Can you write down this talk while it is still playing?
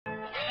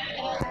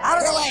Out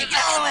of the way! Get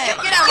out of the way!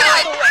 Get out of my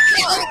way!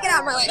 Get out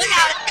of my way! Look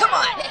out! Come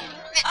on!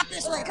 Up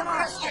this way! Come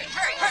on!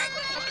 Hurry! Get out of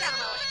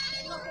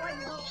my way!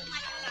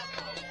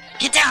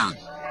 Get down!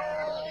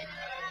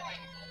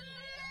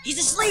 He's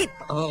asleep!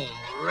 Oh,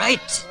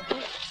 right.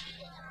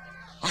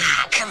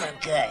 Ah, come on,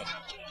 good.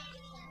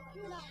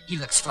 He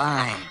looks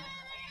fine.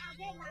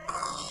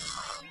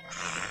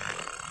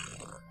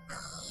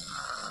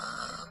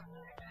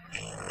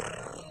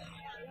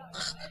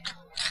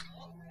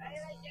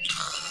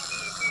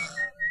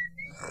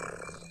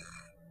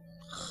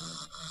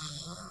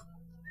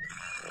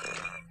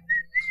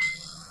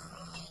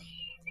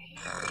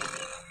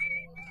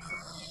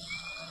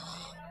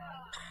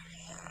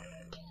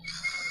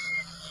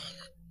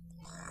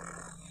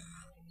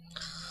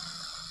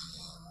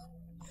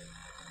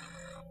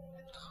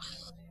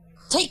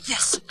 Take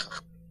this!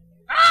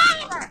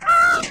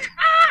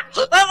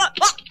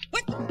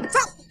 What?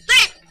 Stop!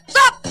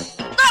 Stop!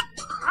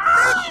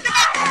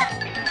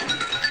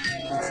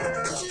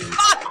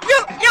 Stop! You!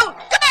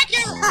 Come back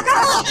here! Come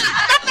on!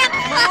 Stop it!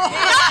 Come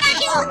back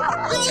here!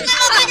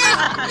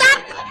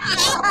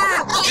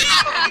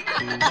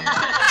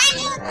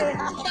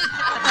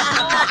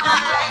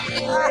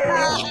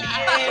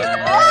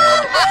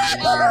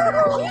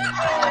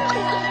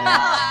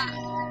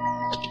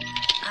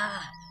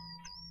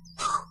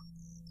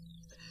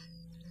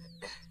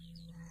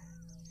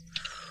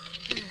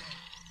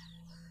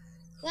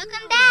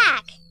 Welcome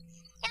back.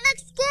 It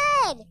looks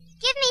good.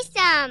 Give me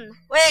some.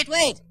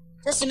 Wait.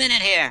 Just a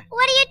minute here.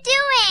 What are you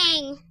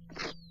doing?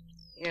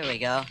 Here we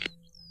go.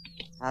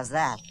 How's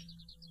that?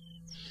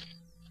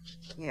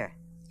 Here.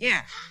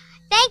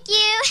 Thank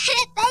you.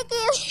 Thank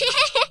you.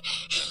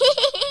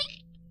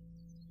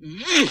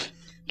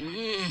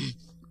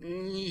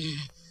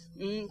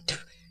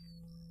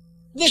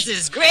 This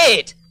is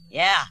great!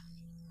 Yeah.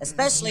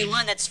 Especially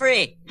one that's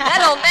free.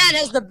 That old man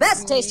has the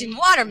best tasting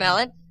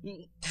watermelon.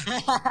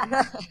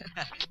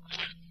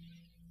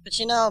 But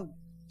you know,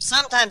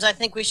 sometimes I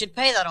think we should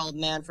pay that old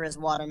man for his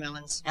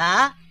watermelons.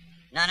 Huh?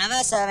 None of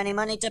us have any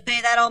money to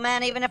pay that old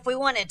man even if we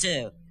wanted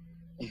to.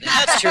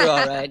 That's true,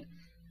 all right.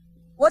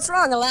 What's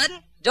wrong,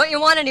 Aladdin? Don't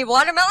you want any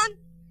watermelon?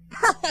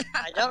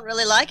 I don't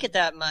really like it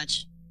that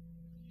much.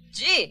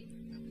 Gee,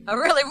 a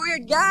really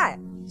weird guy.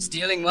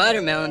 Stealing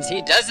watermelons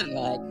he doesn't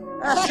like.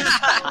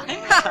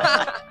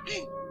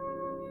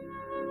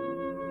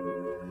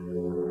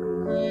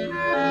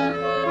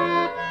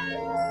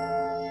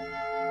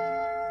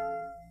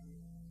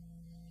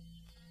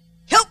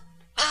 Help!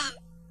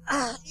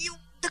 You.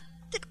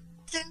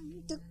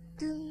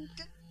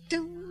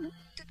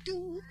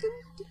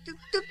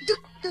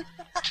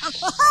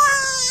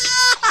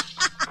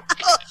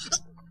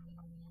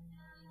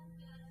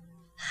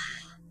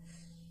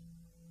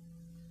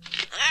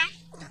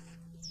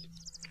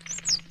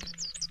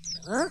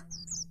 Huh?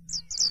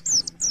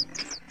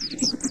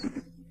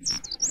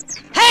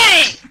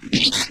 Hey!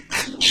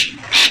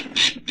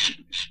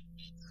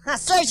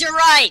 Serves you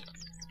right!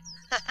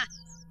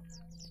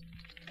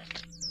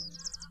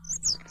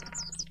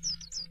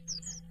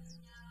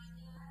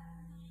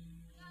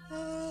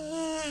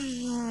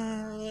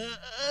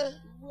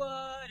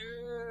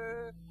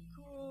 Water,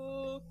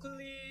 cool,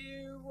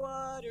 clear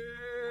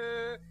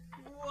water,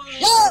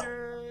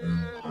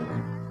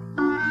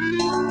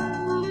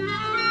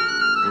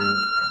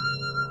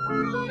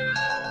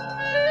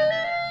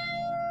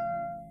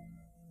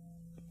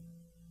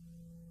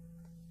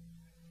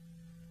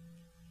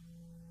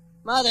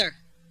 Mother,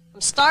 I'm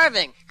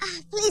starving.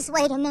 Please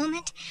wait a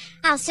moment.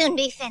 I'll soon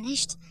be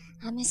finished.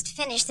 I must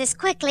finish this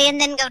quickly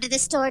and then go to the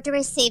store to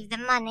receive the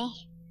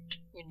money.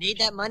 You need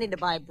that money to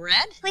buy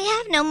bread? We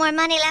have no more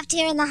money left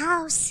here in the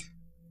house.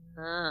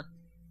 Huh?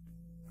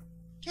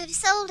 I've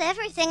sold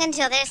everything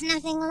until there's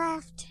nothing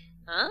left.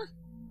 Huh?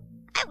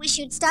 I wish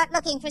you'd start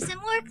looking for some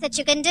work that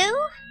you can do.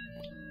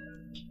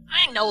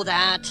 I know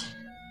that.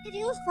 If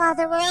your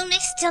father were only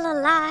still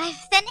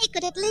alive, then he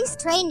could at least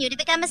train you to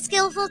become a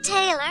skillful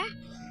tailor.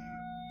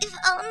 If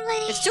only...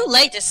 It's too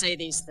late to say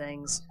these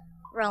things.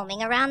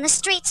 Roaming around the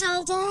streets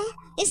all day?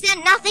 Is there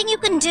nothing you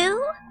can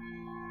do?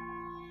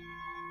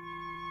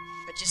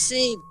 But you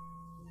see,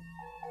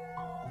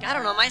 I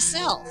don't know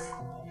myself.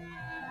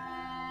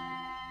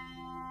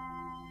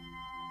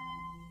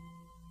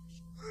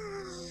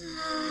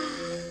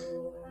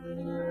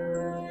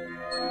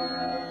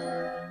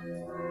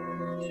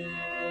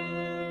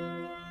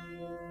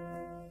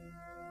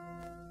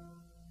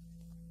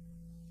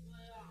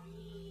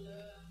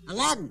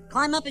 Aladdin,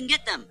 climb up and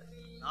get them.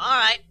 All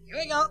right, here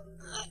we go.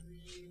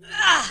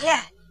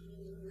 Yeah.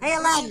 Hey,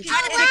 Aladdin,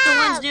 try to pick the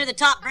ones near the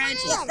top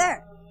branches. Yeah,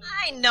 there.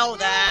 I know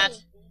that.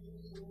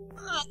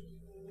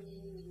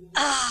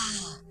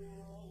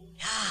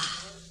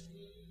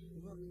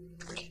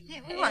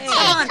 Hey, Hey,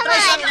 come come throw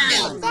some on,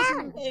 down.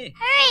 down. Hey.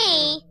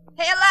 Hurry!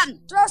 Hey, Aladdin,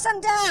 throw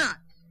some down.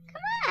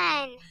 Come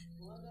on.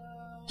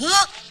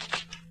 Huh?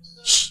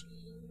 Shh.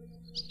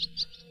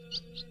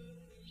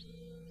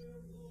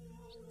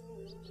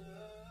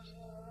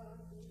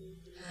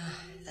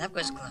 That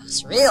was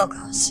close, real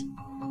close.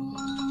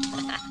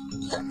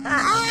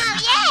 Oh,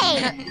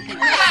 yay!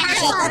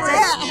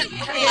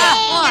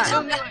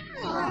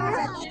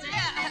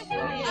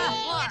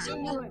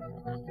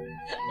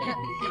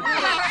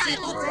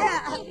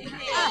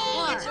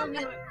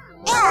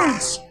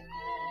 Ouch!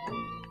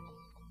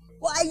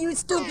 Why, you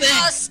stupid!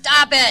 Oh,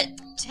 stop it!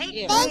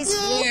 Take Thank these you.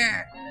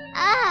 here.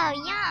 Oh,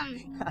 yum.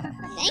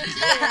 Thank you.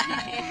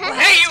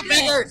 Hey, you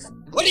beggars!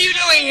 What are you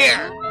doing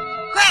here?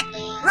 Quick!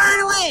 Run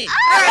away!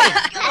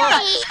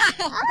 Golly.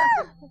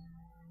 Oh.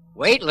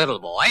 Wait, little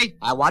boy.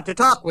 I want to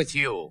talk with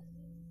you.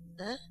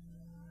 Huh?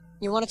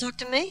 You want to talk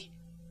to me?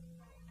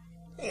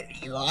 Here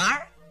you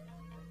are.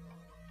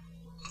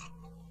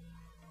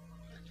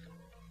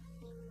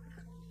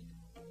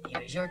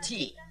 Here's your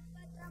tea.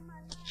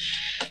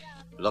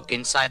 Look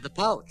inside the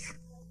pouch.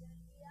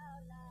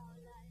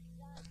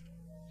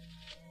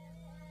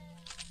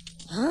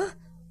 Huh?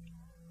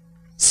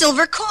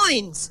 Silver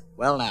coins!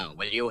 Well now,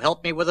 will you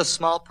help me with a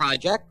small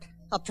project?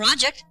 A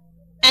project?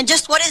 And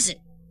just what is it?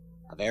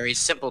 A very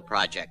simple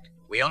project.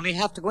 We only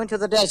have to go into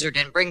the desert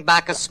and bring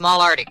back a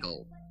small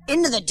article.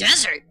 Into the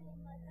desert?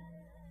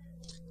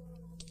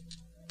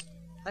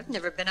 I've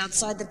never been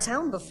outside the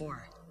town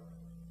before.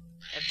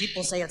 And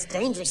people say it's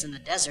dangerous in the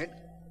desert.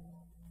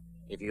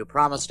 If you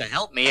promise to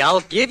help me,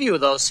 I'll give you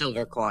those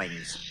silver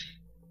coins.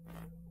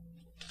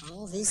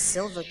 All these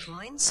silver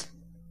coins?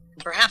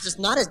 Perhaps it's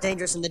not as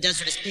dangerous in the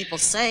desert as people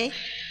say.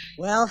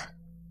 Well,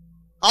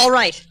 all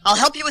right. I'll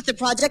help you with the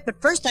project,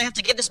 but first I have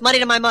to give this money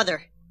to my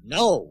mother.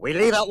 No, we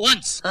leave at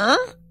once. Huh?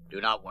 Do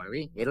not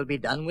worry. It'll be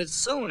done with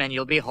soon, and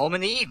you'll be home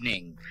in the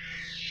evening.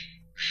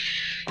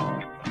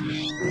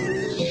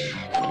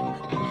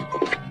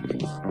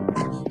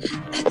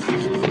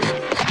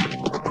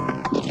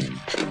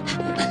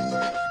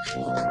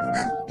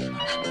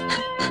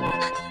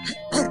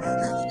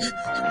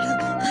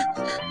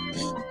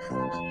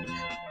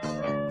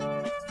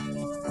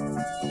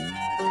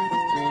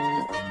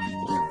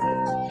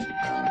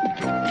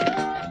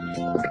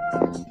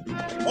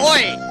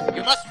 Boy,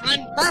 you must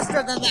run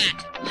faster than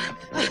that.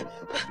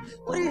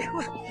 What are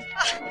you...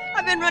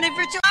 I've been running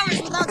for 2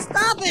 hours without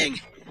stopping.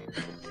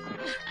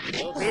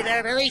 You'll be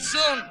there very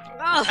soon.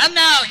 Come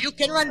now, you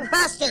can run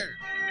faster.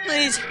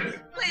 Please,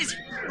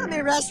 let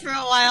me rest for a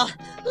while.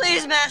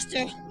 Please,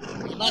 Master.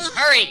 You must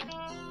hurry.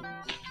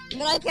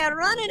 But I can't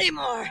run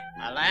anymore.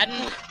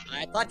 Aladdin,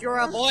 I thought you were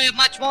a boy of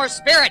much more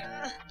spirit.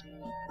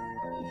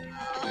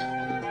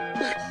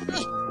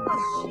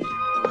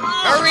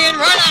 Hurry and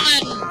run,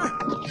 Aladdin.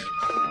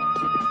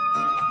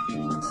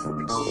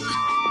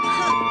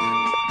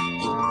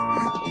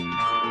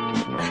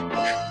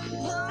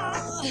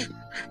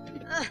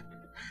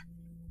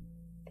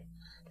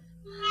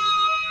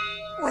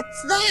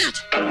 What's that?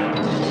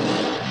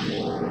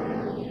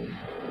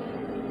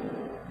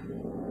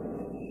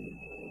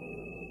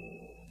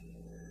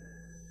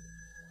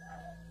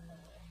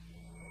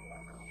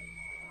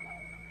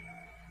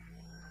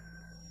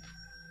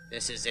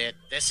 This is it.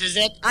 This is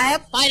it. I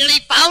have finally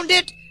found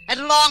it. At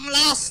long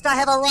last, I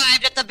have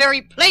arrived at the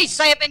very place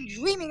I have been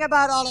dreaming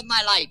about all of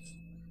my life.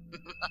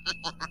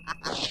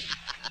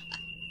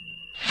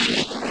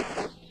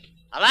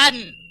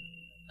 Aladdin,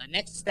 the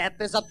next step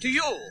is up to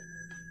you.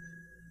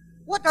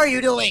 What are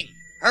you doing?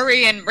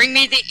 Hurry and bring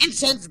me the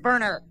incense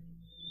burner.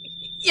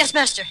 Yes,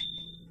 Master.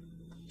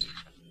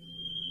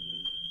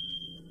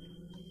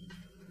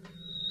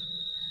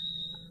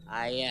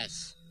 Ah,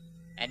 yes.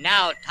 And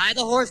now, tie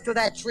the horse to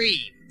that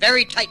tree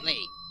very tightly.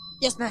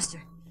 Yes,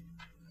 Master.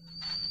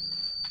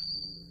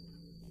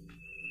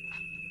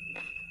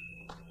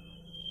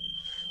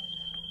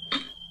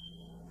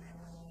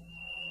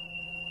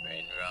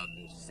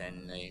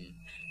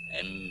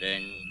 And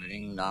then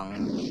ring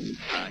dong,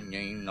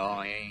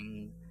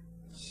 annoying,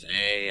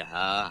 say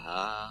ha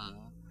ha,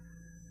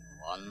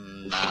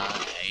 one na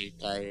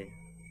eight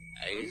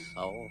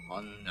so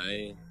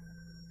honey.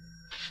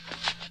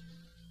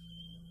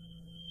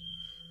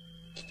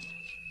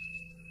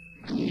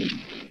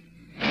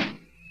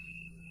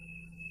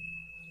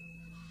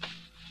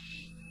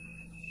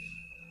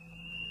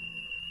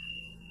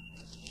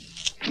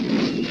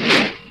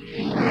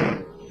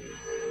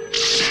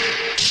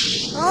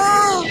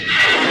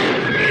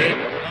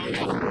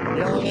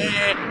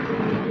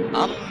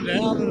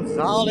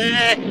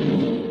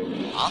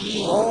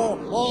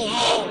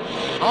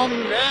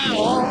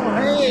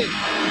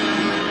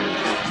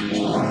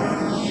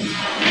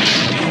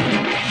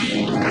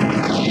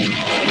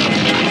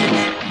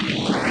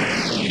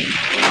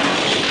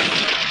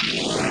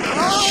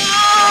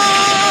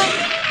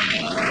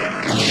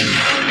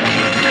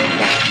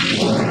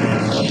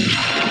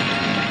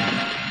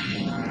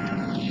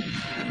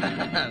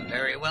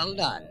 Very well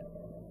done.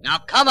 Now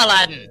come,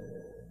 Aladdin.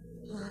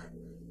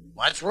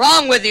 What's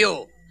wrong with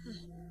you?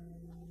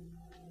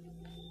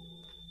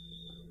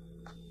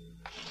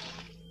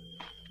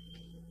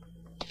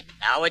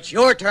 Now it's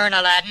your turn,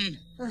 Aladdin.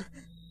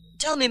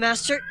 Tell me,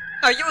 Master,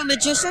 are you a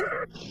magician?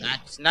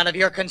 That's none of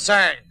your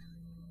concern.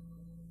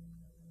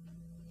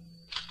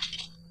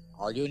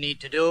 All you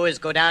need to do is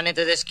go down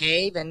into this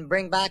cave and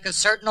bring back a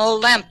certain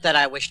old lamp that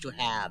I wish to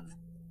have.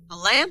 A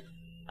lamp?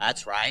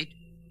 That's right.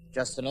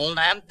 Just an old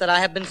lamp that I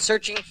have been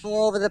searching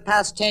for over the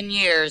past 10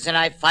 years, and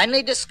I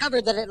finally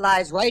discovered that it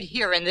lies right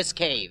here in this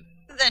cave.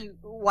 Then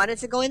why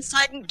don't you go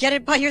inside and get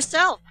it by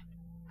yourself?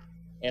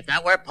 If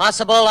that were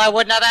possible, I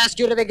wouldn't have asked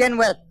you to begin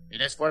with.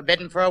 It is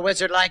forbidden for a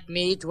wizard like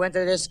me to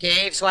enter this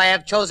cave, so I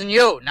have chosen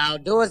you. Now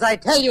do as I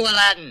tell you,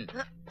 Aladdin.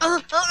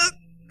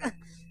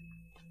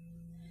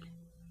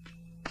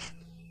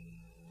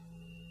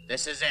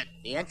 This is it,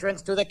 the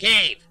entrance to the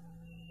cave.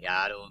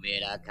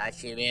 Yarumira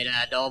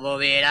Kashimira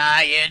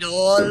Dobumira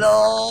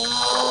Yedolo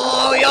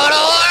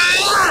Yoro.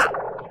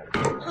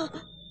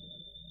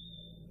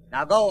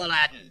 Now go,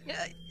 Aladdin.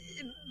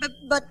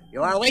 But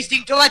You are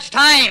wasting too much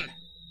time.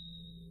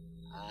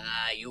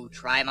 You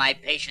try my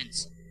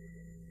patience.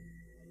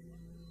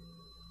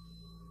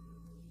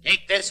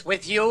 Take this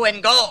with you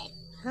and go.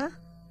 Huh?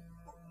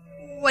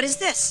 What is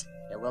this?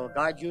 It will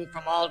guard you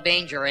from all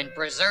danger and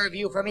preserve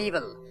you from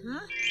evil. Huh?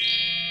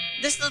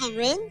 This little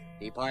ring?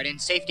 Depart in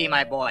safety,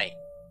 my boy.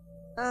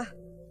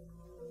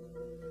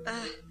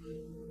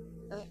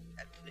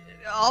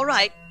 All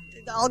right.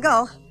 I'll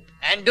go.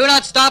 And do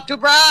not stop to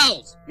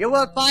browse. You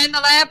will find the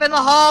lamp in the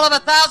Hall of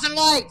 1,000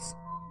 Lights.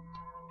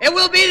 It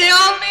will be the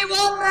only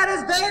one that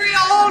is very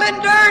old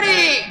and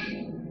dirty.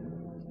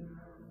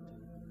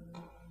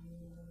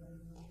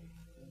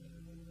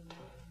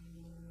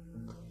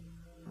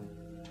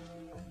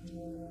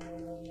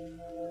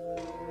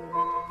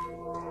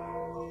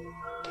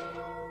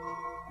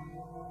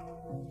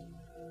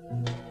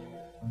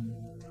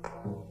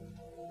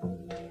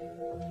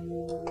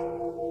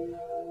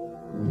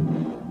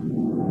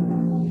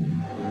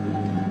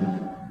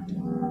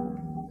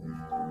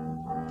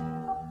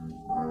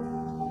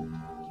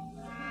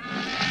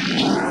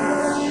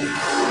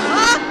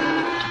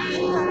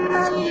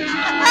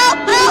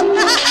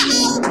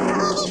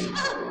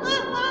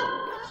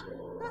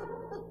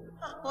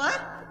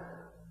 What?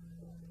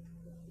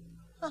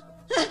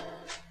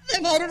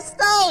 They're made of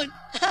stone.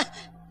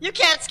 You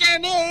can't scare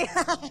me.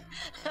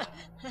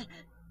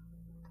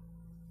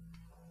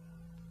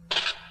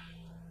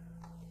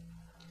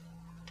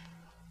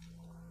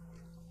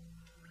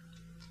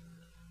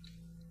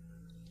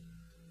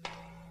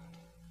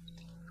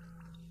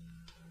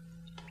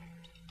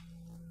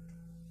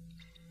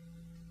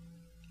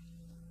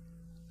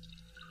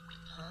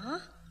 Huh?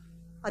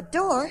 A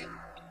door?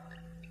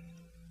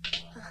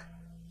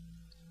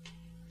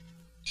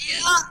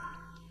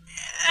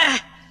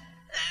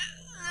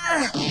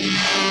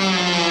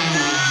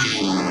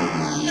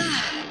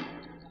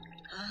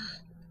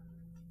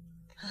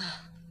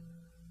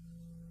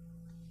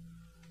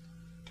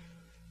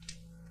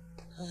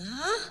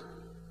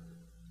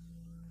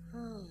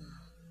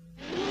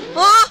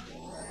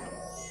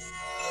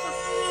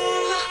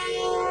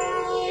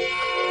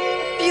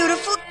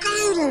 Beautiful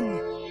garden!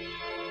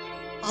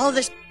 All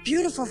this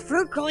beautiful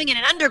fruit growing in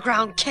an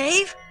underground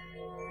cave?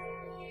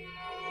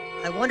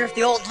 I wonder if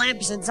the old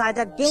lamp is inside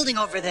that building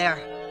over there.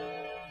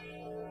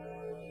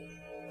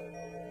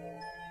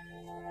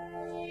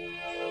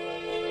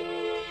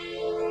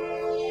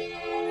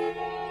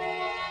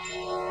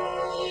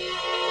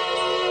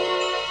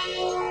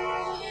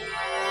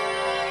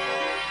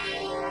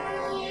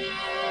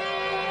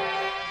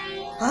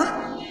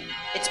 Huh?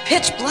 It's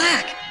pitch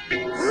black.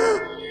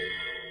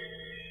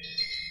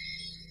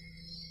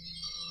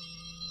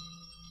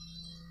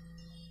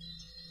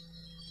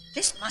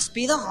 This must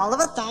be the Hall of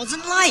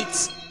 1,000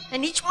 Lights,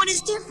 and each one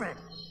is different.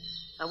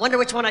 I wonder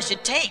which one I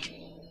should take.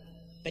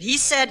 But he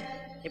said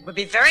it would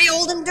be very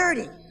old and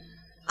dirty.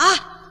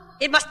 Ah,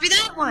 it must be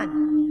that one.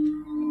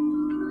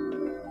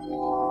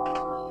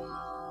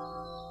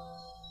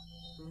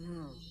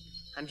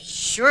 I'm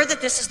sure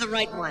that this is the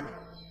right one.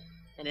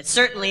 And it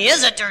certainly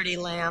is a dirty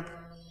lamp.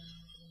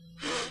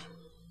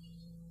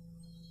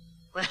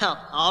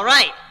 Well, all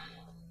right.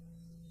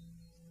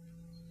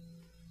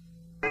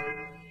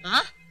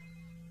 Huh?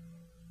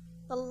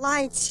 The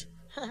lights.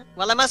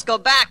 Well, I must go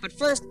back, but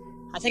first,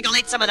 I think I'll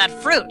eat some of that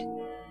fruit.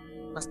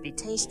 Must be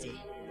tasty.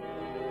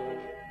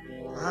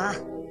 Huh?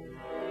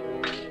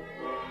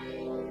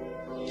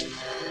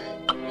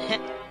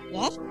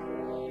 What?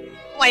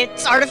 Why,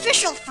 it's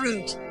artificial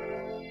fruit.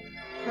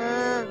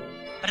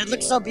 But it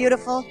looks so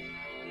beautiful.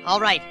 All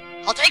right,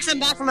 I'll take some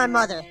back for my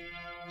mother.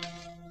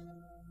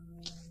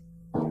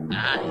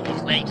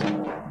 He's late.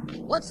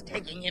 What's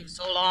taking him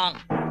so long?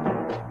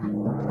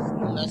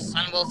 Soon the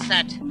sun will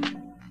set.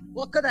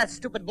 What could that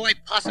stupid boy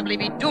possibly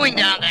be doing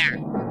down there?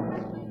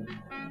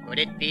 Could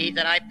it be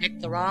that I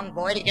picked the wrong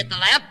boy to get the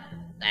lamp?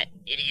 That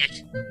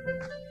idiot.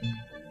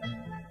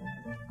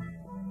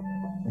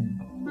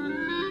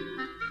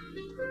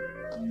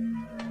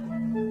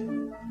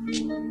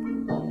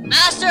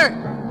 Master,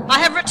 I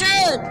have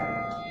returned.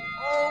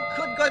 Oh,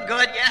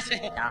 good, yes.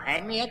 Now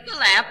hand me the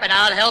lamp and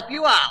I'll help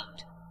you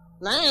out.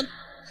 Lamp?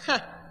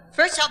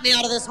 First help me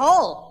out of this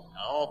hole.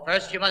 No,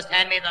 first you must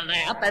hand me the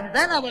lamp and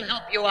then I will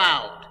help you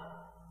out.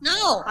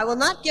 No, I will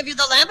not give you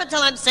the lamp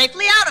until I'm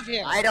safely out of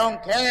here. I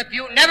don't care if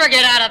you never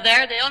get out of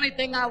there. The only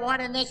thing I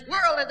want in this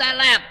world is that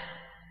lamp.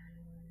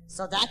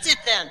 So that's it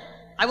then.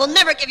 I will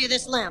never give you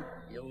this lamp.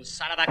 You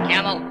son of a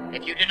camel!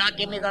 If you do not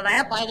give me the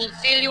lamp, I will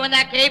seal you in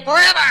that cave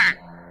forever!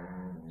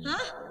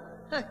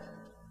 Huh?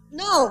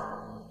 No!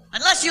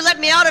 Unless you let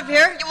me out of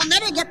here, you will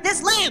never get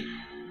this lamp!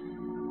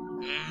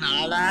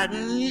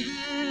 Aladdin!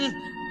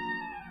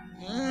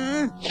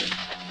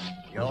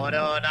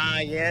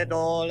 Yorona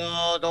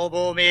yedolo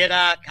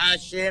dobumira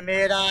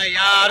kashimira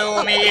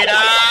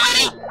yarumira!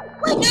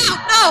 Wait,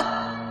 no!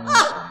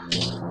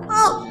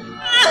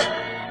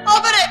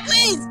 Open it,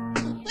 please!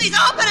 Please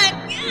open it!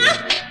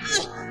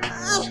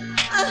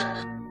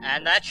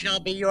 And that shall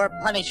be your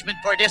punishment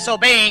for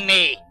disobeying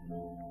me.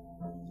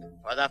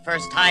 For the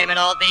first time in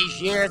all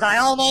these years, I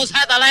almost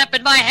had the lamp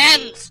in my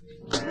hands.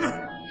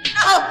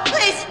 No,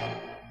 please!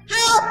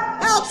 Help!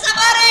 Help,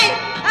 somebody!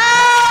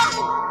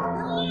 Help!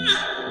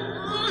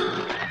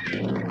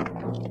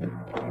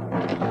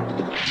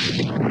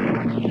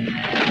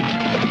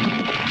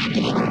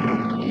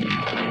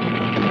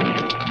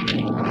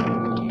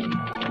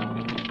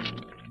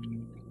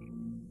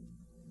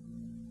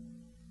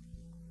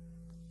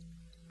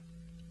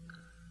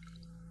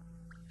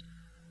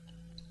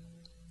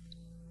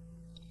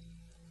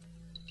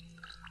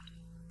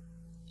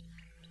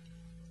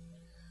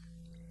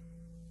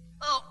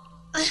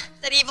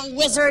 That evil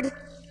wizard.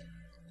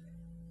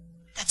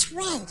 That's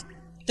right.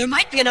 There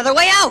might be another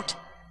way out.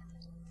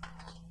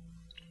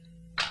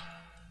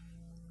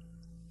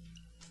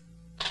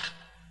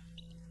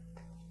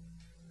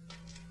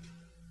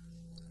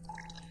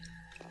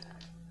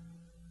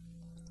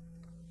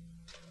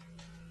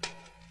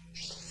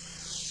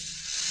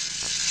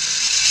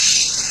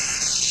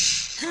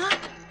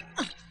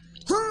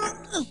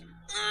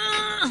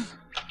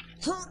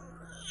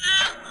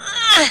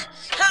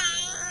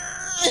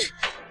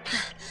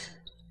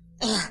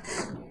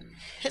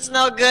 It's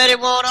no good, it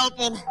won't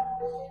open.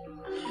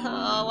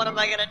 Oh, what am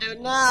I gonna do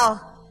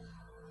now?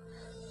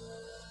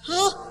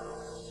 Huh?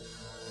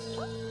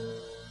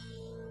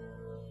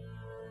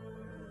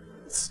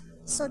 It's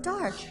so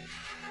dark.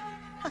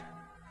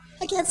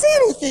 I can't see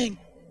anything.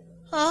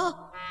 Huh?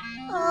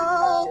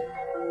 Oh.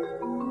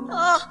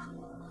 Oh.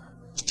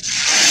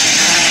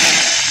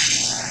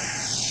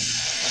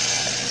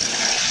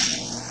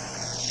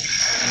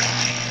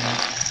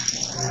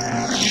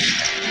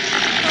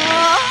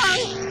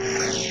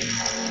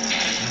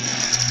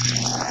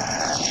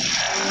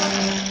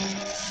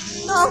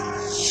 No!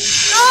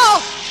 No!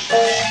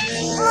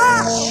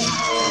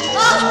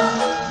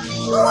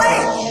 Away!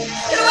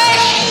 Get away!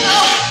 No!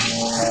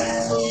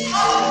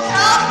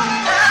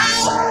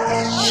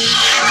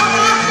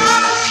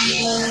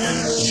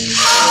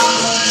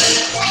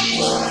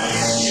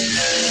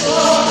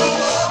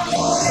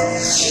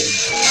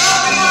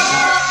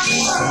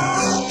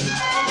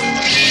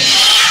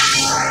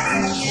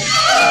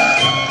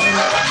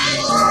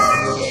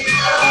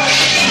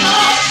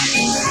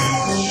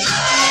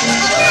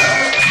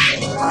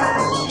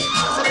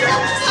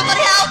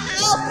 Somebody help!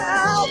 Help!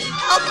 Help!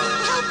 Help!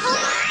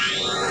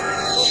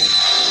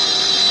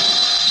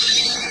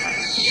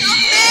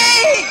 Help me!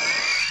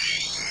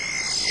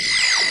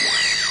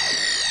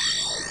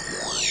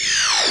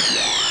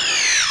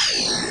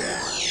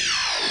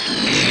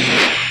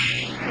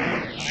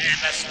 I am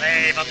the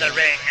slave of the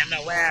ring and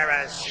the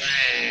wearer's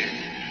slave.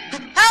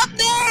 Help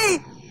me!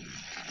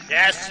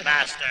 Yes,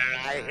 master,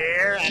 I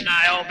hear and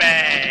I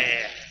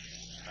obey.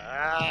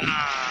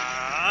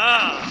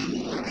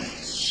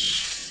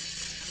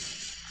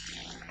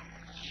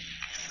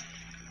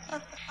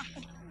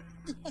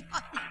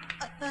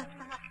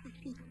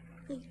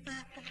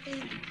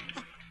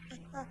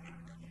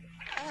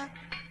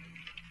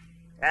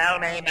 Tell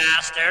me,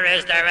 master,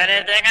 is there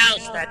anything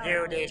else that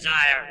you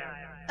desire?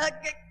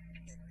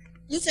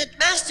 You said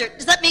master.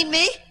 Does that mean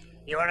me?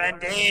 You are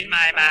indeed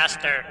my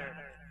master.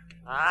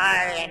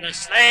 I am the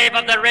slave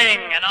of the ring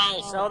and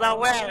also the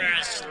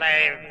wearer's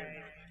slave.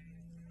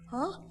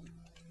 Huh?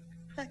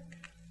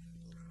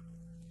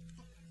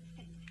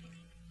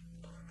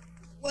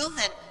 Well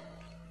then,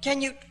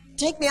 can you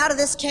take me out of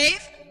this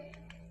cave?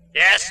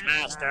 Yes,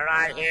 master,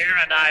 I hear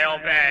and I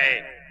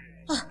obey.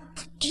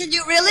 Can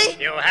you really?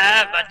 You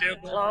have but to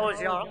close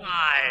your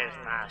eyes,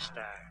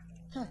 master.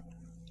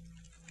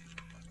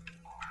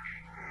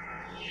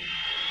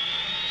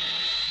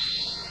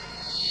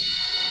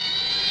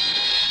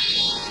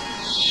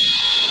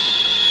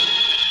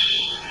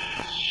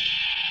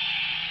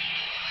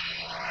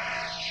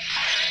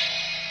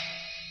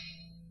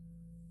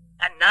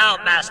 And now,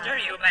 master,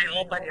 you may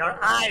open your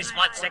eyes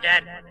once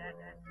again.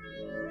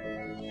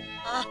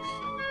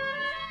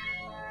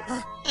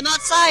 I'm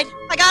outside.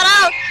 I got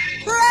out.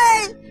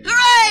 Hooray!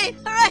 Hooray!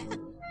 Hooray!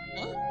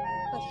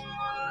 But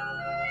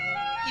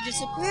he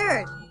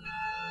disappeared.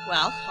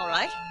 Well, all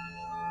right.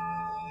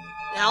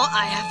 Now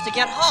I have to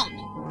get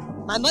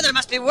home. My mother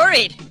must be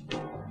worried.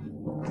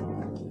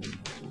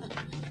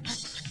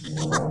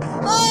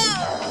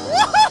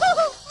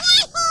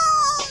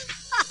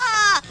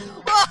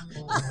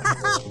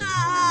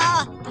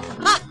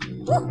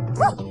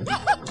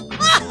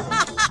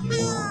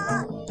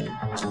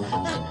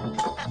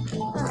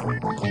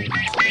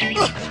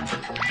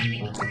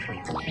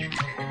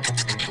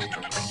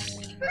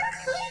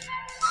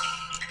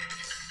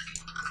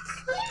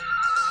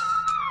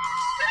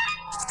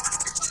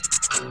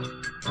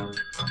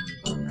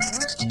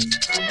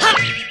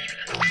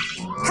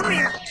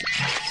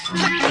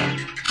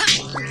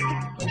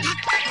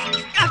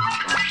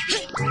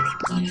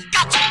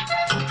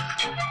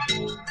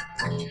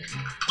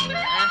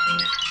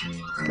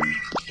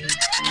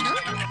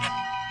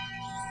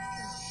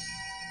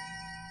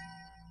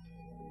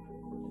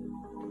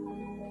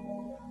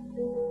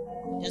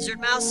 Desert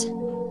Mouse?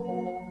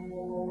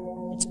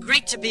 It's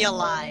great to be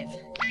alive.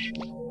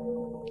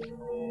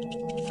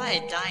 If I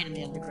had died in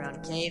the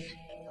underground cave,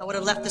 I would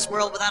have left this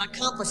world without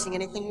accomplishing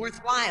anything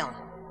worthwhile.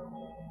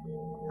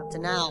 Up to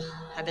now,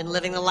 I've been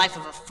living the life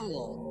of a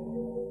fool.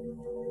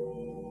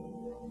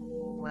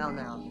 Well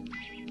now,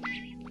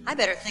 I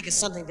better think of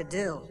something to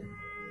do.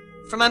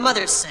 For my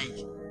mother's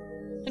sake.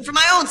 And for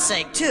my own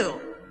sake, too.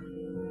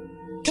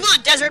 Come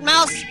on, Desert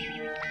Mouse!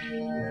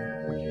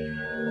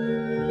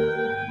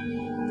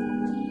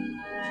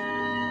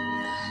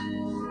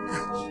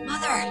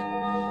 Mother!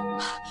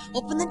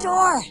 Open the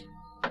door!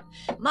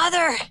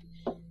 Mother!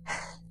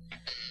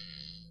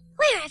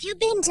 Where have you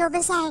been till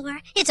this hour?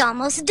 It's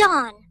almost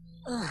dawn.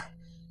 I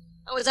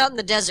was out in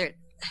the desert.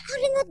 Out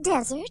in the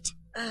desert?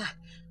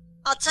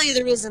 I'll tell you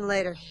the reason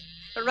later.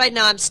 But right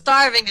now I'm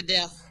starving to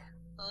death.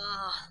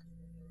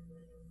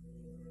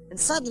 And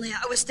suddenly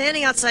I was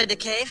standing outside the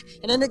cave,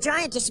 and then the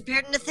giant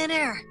disappeared into thin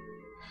air.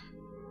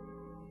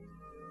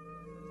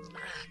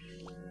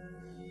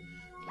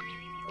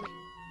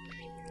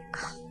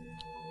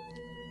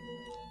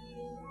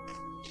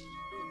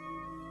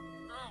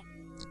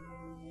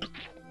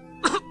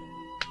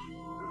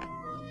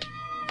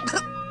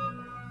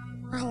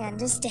 I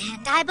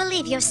understand. I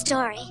believe your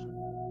story.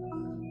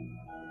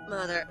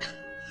 Mother,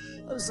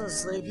 I'm so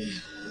sleepy.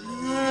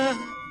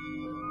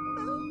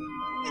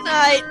 Good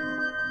night.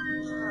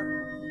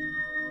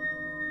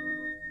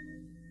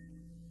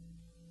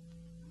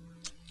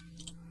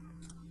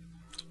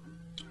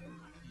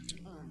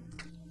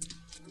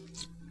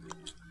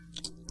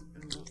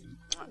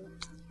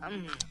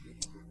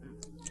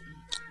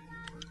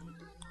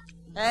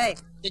 Hey,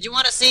 did you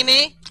want to see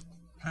me?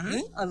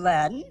 Huh?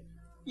 Aladdin?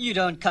 You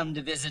don't come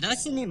to visit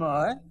us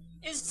anymore.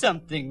 Is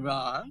something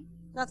wrong?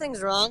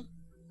 Nothing's wrong.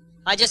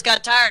 I just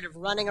got tired of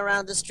running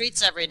around the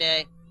streets every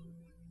day.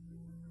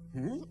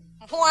 Huh?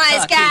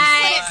 Wise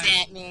guy! What does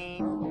that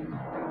mean?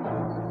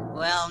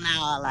 Well,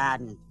 now,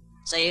 Aladdin.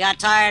 So you got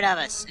tired of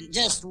us. And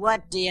just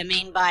what do you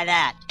mean by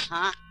that,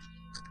 huh?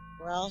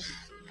 Well,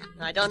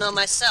 I don't know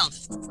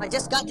myself. I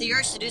just got the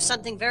urge to do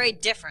something very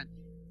different.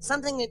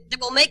 Something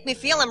that will make me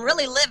feel I'm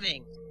really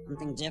living.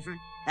 Something different?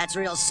 That's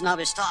real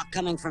snobbish talk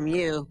coming from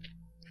you.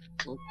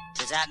 Well,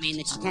 does that mean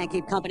that you can't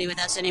keep company with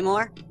us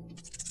anymore?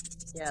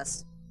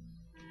 Yes.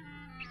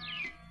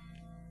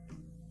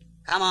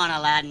 Come on,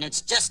 Aladdin.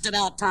 It's just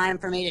about time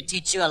for me to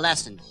teach you a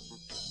lesson.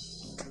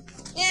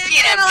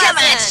 Yeah, Come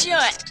on,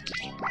 short.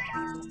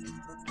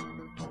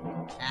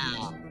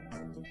 Now,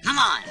 come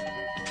on.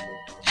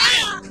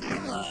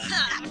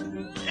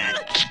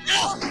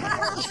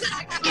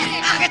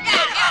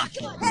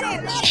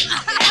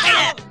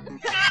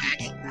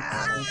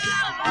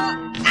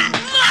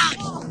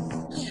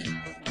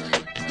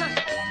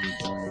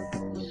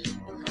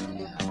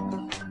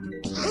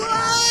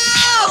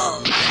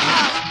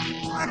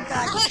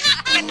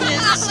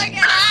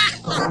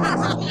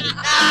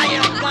 Now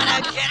you're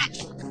gonna get it.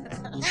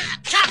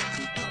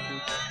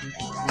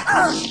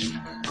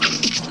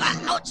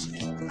 Ouch.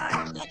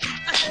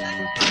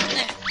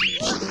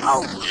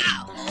 Oh,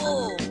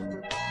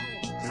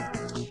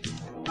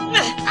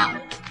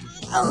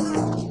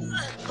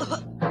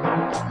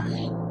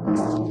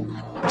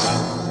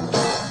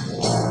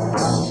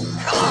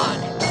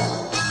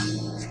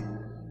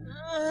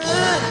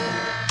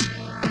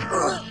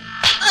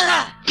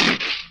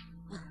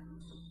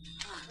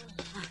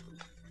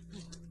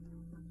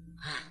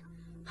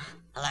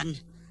 Aladdin,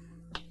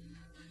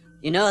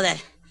 you know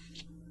that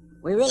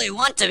we really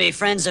want to be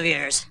friends of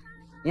yours.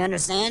 You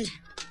understand?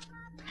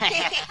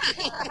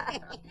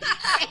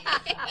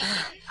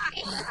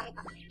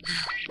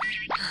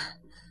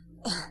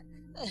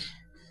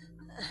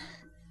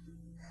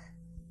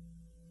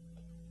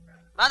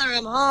 Mother,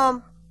 I'm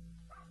home.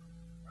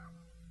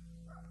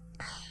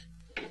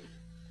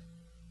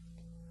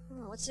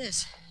 Oh, what's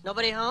this?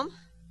 Nobody home?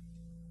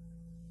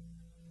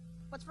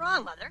 What's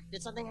wrong, Mother?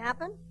 Did something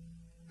happen?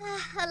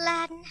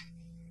 Aladdin.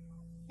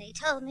 They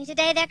told me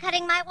today they're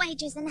cutting my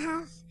wages in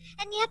half.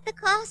 And yet the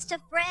cost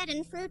of bread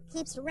and fruit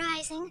keeps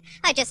rising.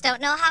 I just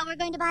don't know how we're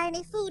going to buy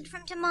any food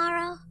from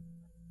tomorrow.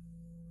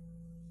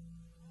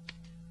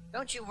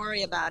 Don't you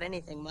worry about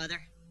anything,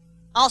 Mother.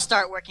 I'll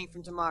start working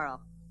from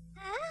tomorrow.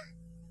 Huh?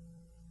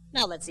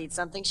 Now let's eat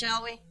something,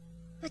 shall we?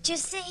 But you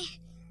see,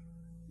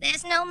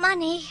 there's no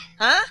money.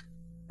 Huh?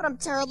 But I'm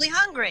terribly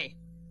hungry.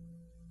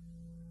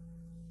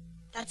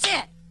 That's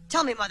it.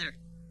 Tell me, Mother,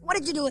 what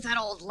did you do with that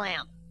old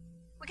lamp?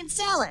 We can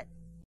sell it.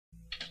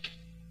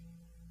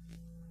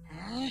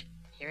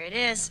 Here it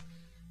is.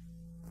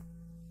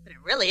 But it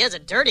really is a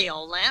dirty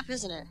old lamp,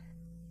 isn't it?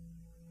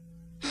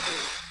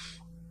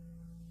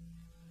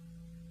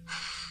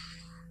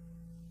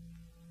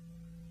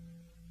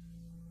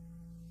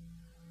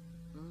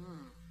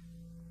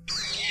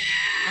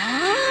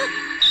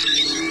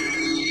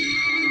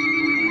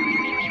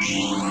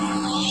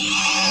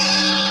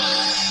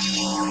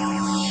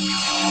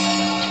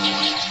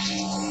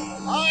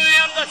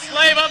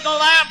 slave of the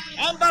lamp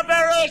and the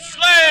very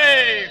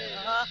slave!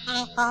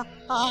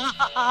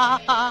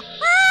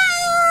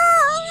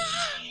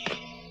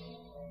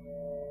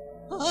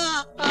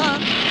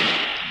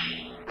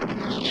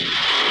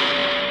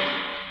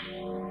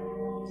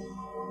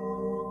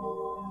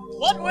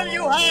 What will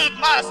you have,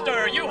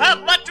 master? You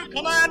have but to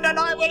command and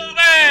I will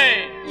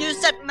obey! You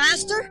said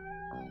master?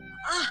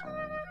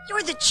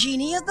 You're the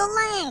genie of the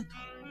lamp.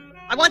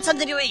 I want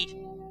something to eat.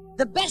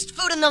 The best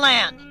food in the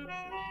land.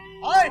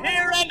 I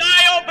hear and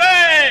I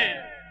obey!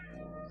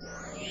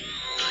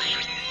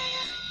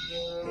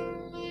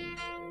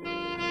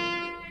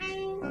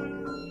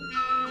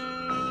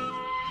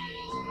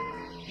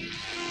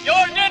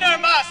 Your dinner,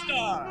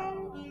 master!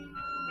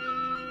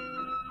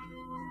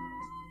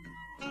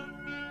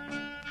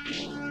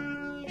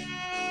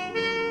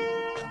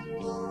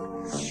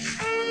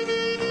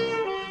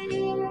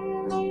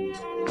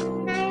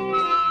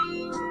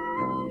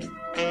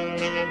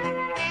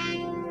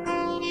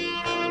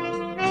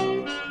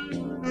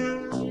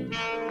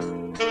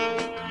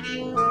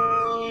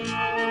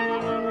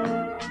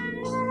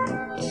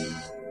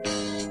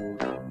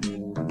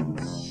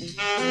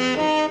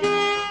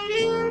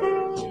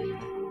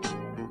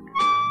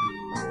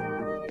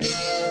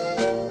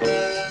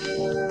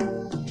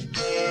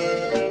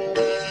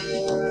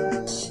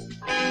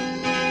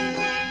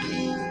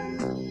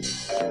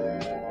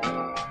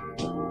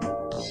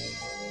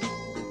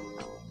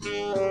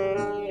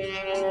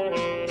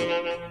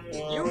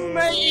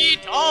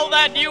 Eat all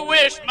that you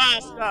wish,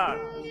 master.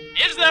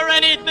 Is there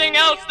anything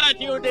else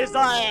that you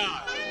desire?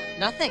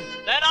 Nothing.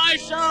 Then I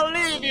shall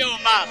leave you,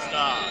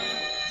 master.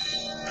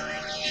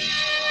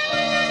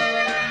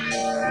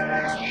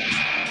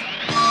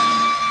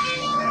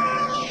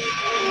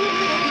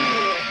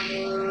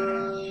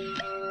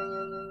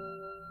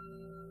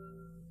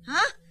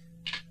 Huh?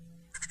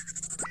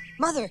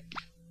 Mother!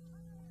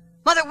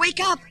 Mother, wake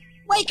up!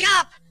 Wake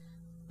up!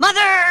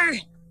 Mother!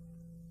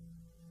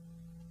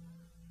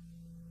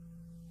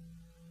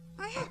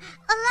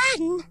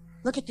 Aladdin!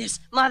 Look at this,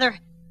 Mother.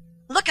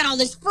 Look at all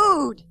this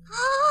food.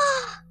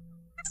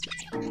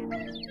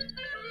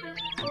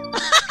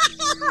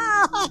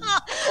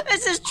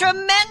 This is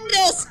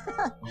tremendous.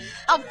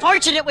 How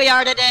fortunate we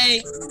are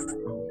today.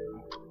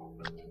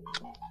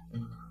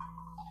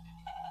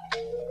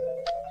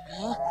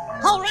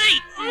 All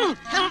right.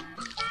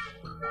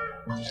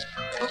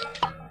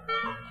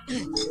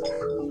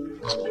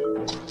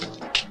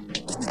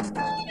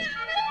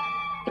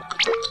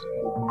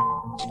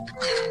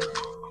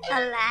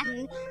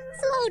 Aladdin,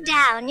 slow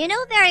down. You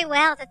know very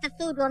well that the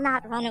food will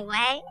not run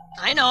away.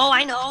 I know.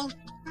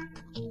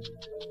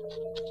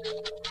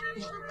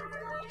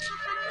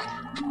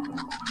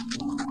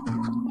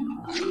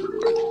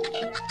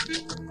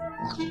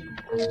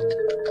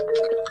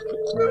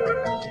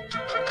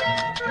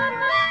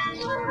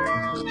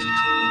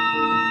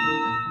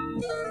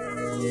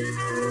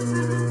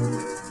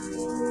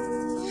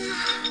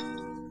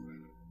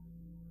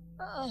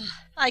 Oh,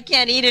 I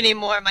can't eat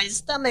anymore. My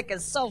stomach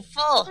is so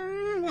full.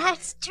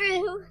 That's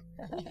true.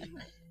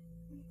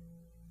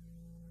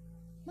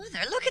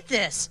 Mother, look at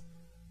this.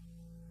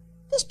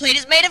 This plate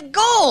is made of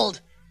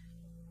gold.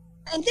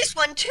 And this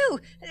one, too.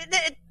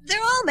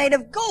 They're all made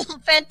of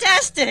gold.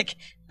 Fantastic.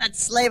 That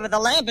slave of the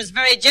lamp is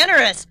very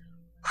generous.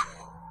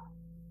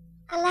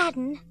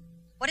 Aladdin,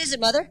 What is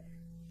it, Mother?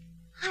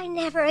 I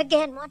never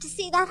again want to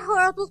see that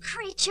horrible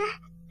creature.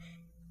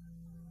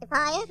 If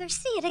I ever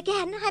see it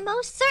again, I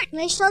most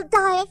certainly shall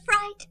die of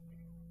fright.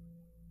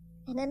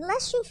 And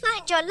unless you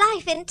find your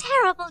life in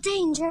terrible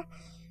danger,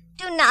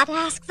 do not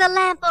ask the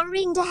lamp or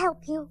ring to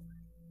help you.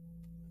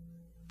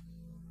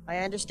 I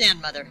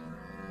understand, Mother.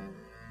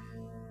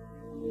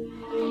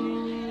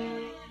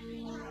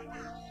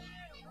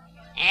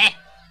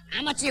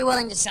 How much are you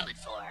willing to sell it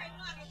for?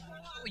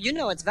 You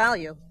know its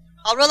value.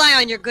 I'll rely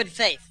on your good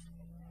faith.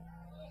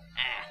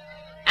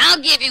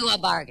 I'll give you a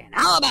bargain.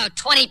 How about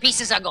 20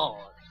 pieces of gold?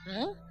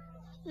 Huh?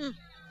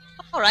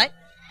 All right.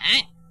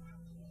 Huh?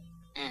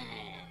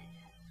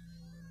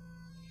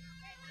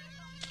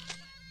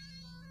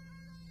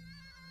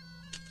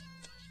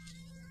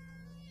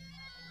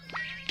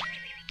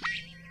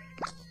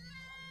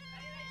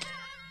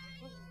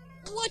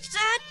 What's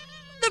that?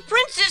 The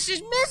princess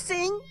is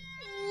missing.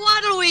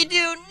 What'll we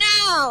do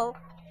now?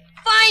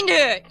 Find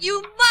her.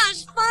 You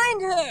must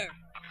find her.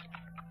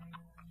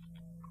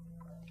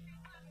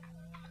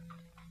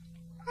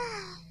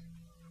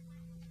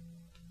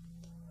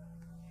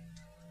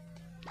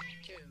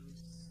 Two,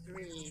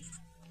 three,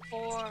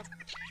 4,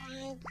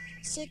 5,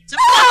 6.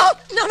 Oh!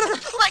 No!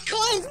 My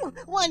coins!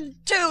 1,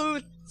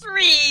 2,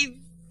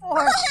 3,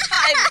 4, 5,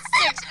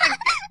 6.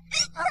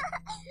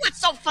 What's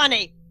so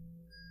funny?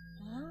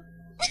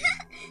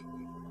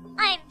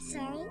 I'm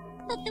sorry,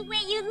 but the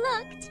way you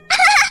looked.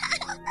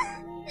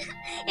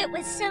 It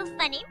was so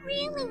funny,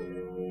 really.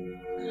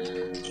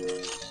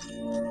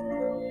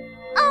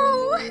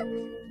 Oh!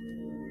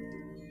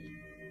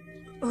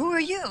 Who are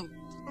you?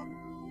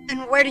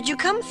 And where did you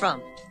come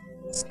from?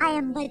 I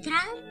am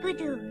Badran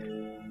Budur.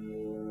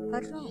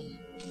 Badran.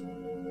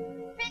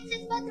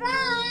 Princess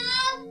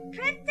Badran!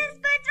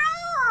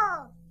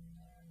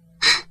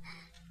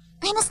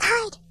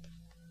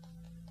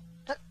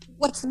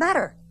 What's the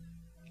matter?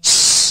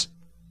 Princess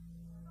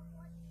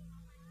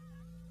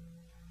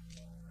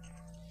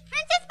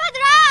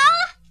Padral!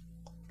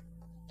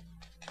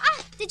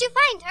 Ah, did you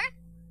find her?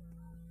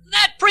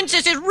 That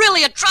princess is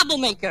really a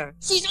troublemaker.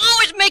 She's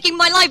always making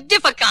my life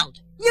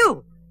difficult.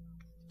 You!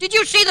 Did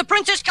you see the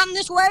princess come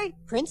this way?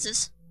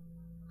 Princess?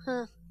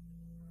 Huh.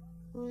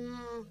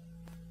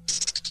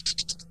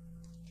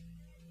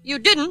 You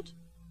didn't?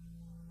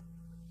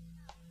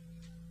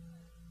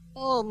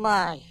 Oh,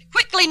 my.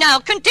 Quickly now,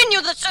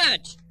 continue the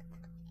search.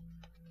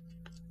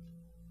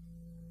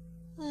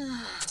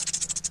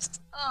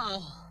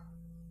 Oh.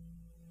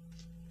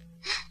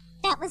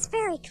 That was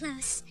very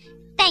close.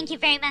 Thank you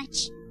very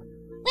much.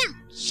 Well,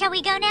 shall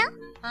we go now?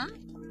 Huh?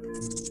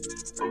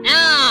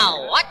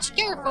 Now, watch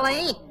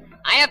carefully.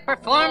 I have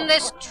performed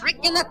this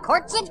trick in the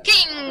courts of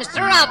kings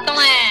throughout the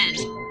land.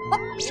 Up,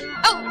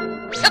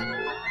 oh, up,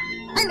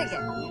 and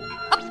again.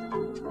 Up, up,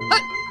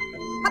 up.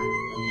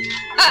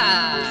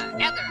 Ah,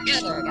 gather,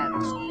 gather, gather.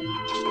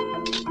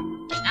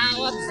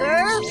 Now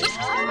observe.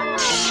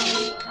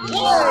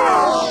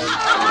 Whoa!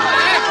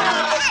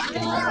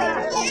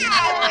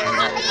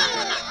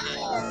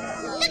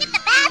 Look at the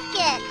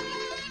basket.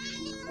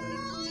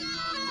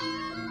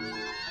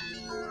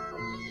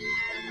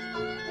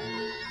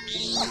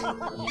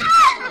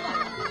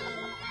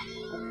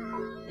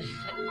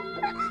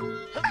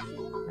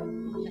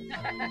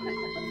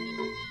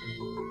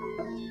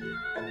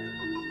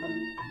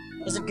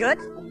 Is it good?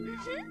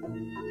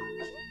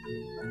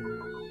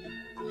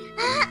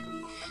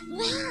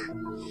 Well,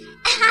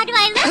 how do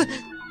I look?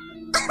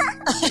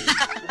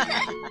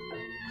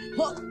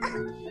 Well,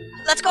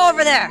 let's go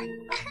over there.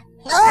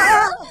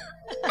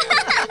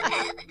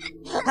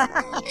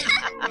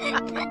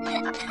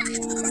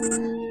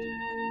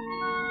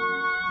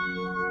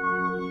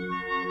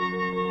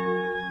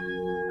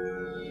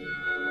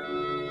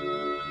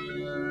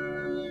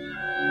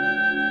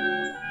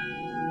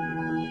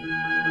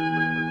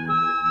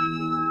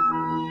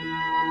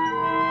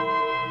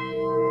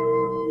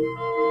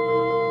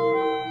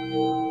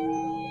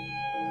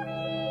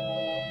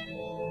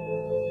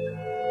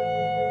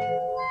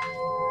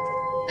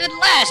 At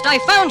last, I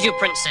found you,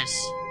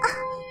 Princess.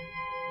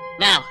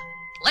 Now,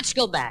 let's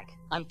go back.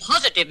 I'm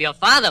positive your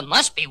father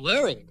must be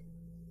worried.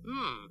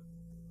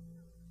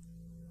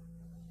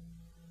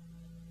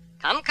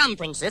 Come, come,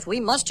 Princess. We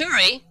must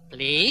hurry,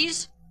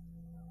 please.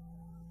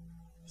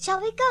 Shall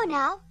we go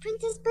now,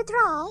 Princess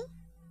Padral?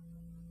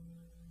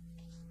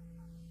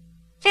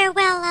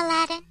 Farewell,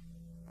 Aladdin.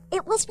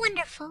 It was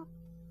wonderful.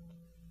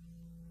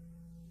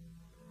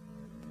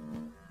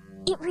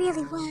 It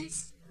really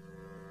was.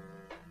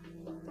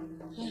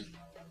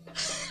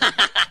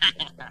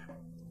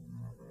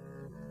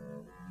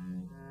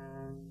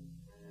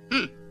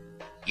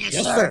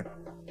 Yes, sir.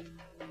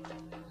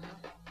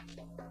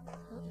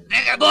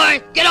 Beggar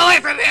boy, get away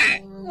from here!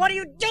 What are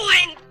you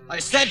doing? I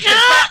said get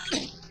back!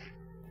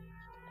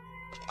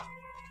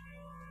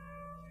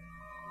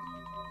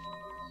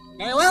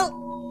 Very well.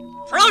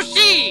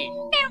 Proceed.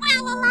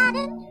 Farewell,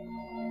 Aladdin.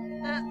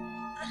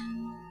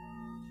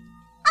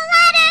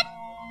 Aladdin!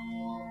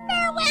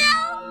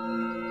 Farewell!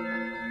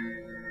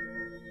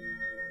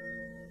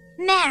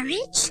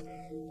 Marriage?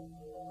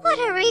 What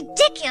a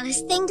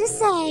ridiculous thing to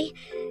say.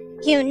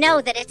 You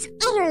know that it's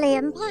utterly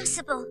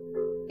impossible.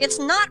 It's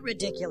not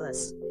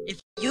ridiculous. If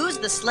you use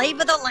the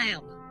slave of the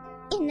lamb.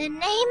 In the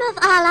name of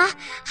Allah,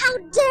 how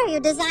dare you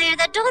desire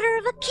the daughter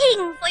of a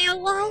king for your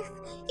wife?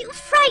 You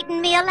frighten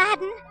me,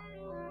 Aladdin.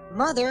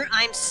 Mother,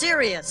 I'm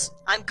serious.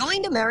 I'm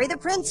going to marry the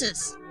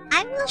princess.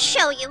 I will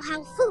show you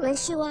how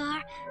foolish you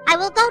are. I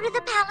will go to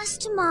the palace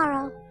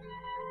tomorrow.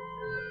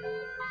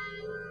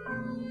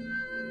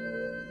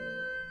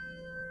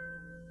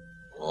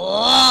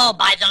 Oh,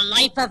 by the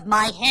life of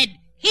my head,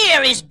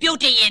 here is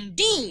beauty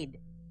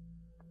indeed.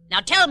 Now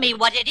tell me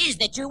what it is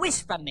that you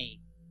wish from me.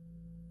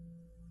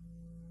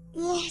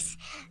 Yes,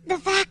 the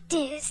fact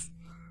is...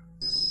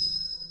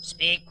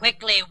 Speak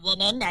quickly,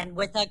 woman, and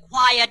with a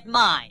quiet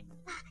mind.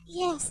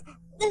 Yes,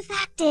 the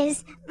fact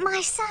is,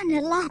 my son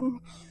Aladdin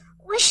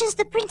wishes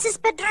the Princess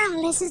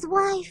Padral as his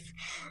wife.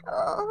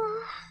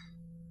 Oh...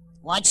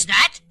 What's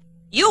that?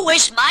 You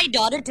wish my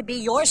daughter to be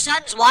your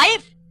son's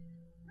wife?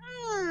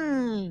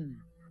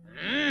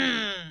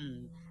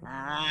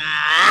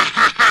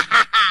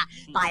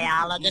 By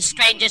Allah, the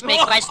strangest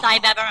request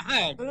I've ever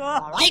heard.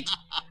 All right?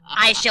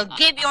 I shall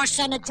give your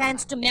son a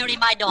chance to marry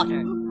my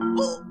daughter.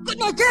 But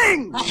my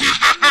king!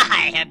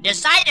 I have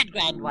decided,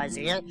 Grand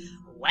Wazir.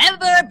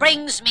 Whoever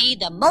brings me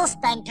the most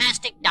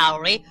fantastic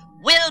dowry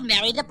will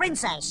marry the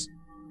princess.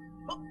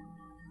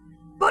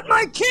 But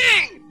my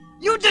king!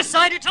 You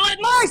decided to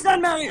let my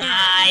son marry her!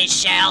 I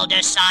shall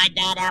decide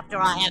that after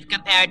I have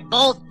compared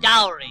both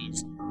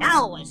dowries.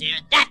 Now,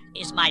 Wazir, that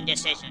is my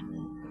decision.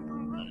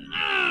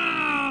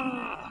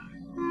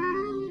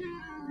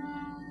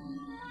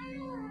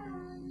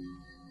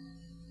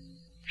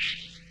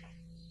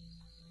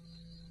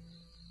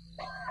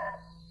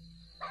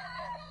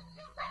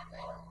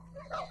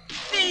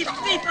 Thief!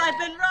 Thief! I've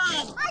been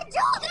robbed! My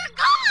jewels are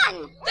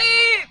gone!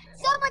 Thief!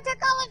 Someone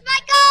took all of my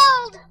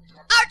gold!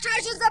 Our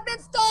treasures have been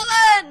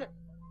stolen!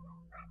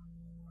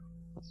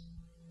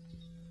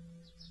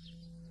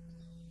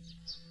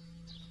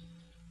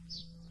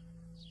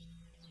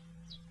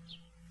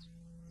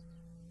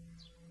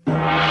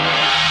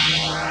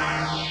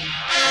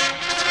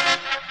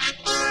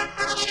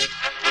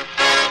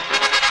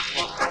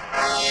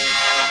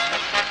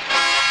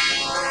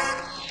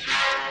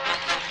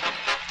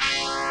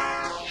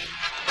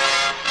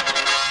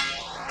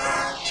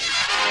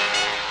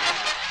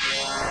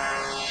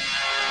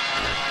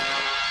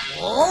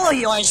 Oh,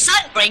 your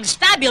son brings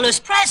fabulous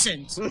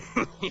presents. The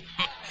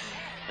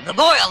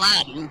boy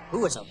Aladdin,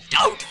 who is of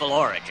doubtful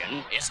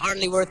origin, is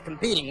hardly worth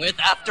competing with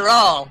after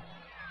all.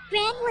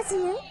 Grand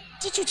Wazir,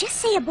 did you just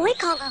say a boy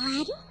called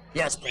Aladdin?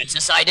 Yes,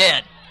 Princess, I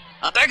did.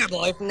 A beggar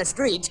boy from the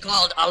streets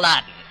called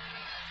Aladdin.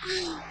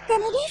 Oh,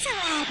 then it is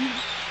Aladdin.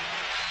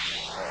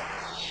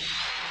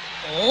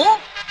 Oh,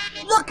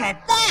 look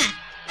at that!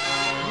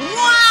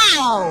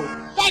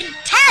 Wow!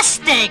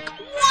 Fantastic!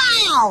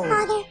 Wow!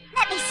 Father,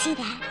 let me see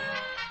that.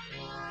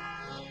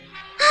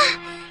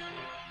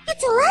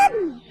 It's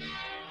Aladdin!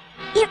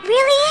 It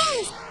really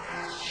is!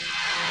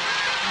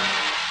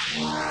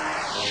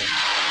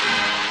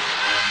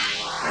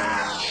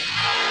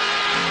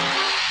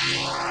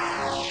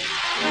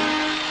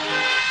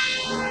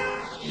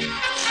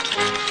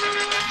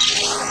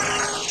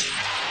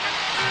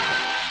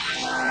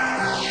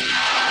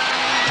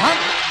 Huh?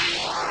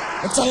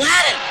 It's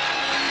Aladdin!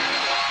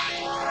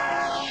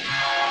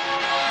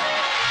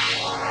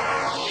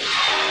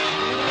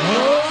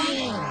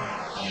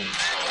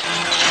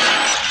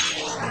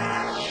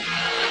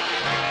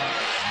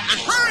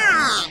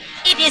 Aha!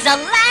 It is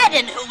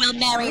Aladdin who will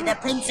marry the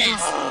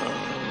princess.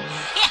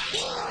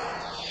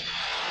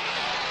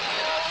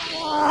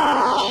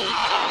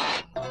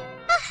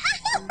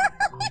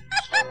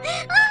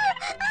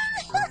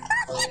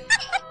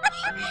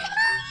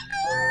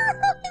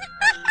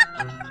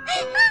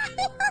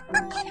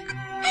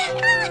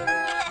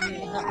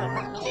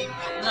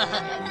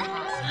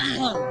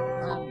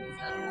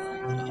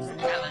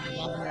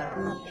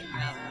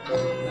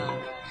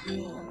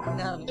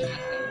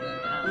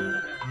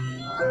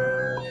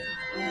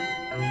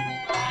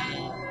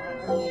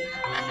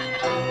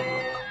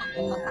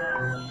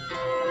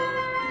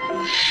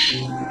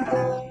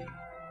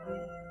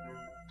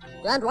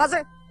 Grand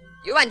Wazir,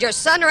 you and your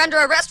son are under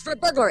arrest for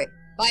burglary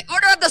by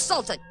order of the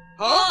Sultan.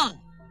 Huh?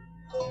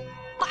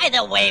 By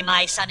the way,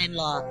 my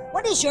son-in-law,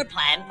 what is your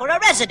plan for a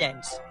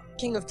residence?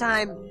 King of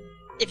Time,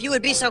 if you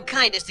would be so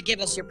kind as to give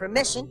us your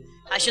permission,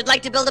 I should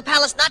like to build a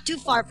palace not too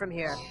far from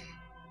here.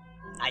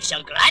 I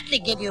shall gladly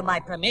give you my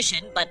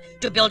permission, but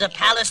to build a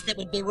palace that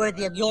would be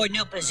worthy of your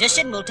new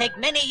position will take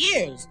many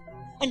years.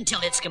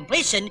 Until its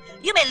completion,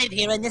 you may live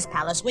here in this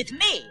palace with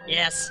me.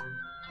 Yes,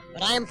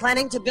 but I am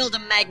planning to build a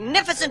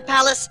magnificent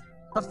palace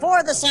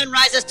before the sun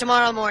rises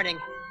tomorrow morning.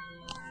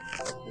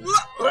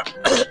 What?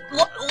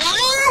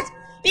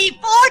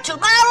 Before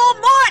tomorrow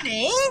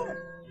morning?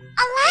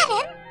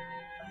 Aladdin?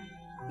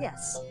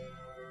 Yes.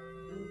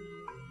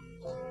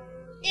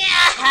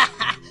 Yeah,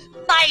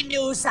 my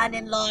new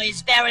son-in-law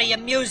is very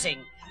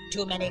amusing.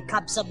 Too many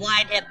cups of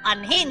wine have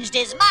unhinged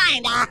his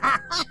mind.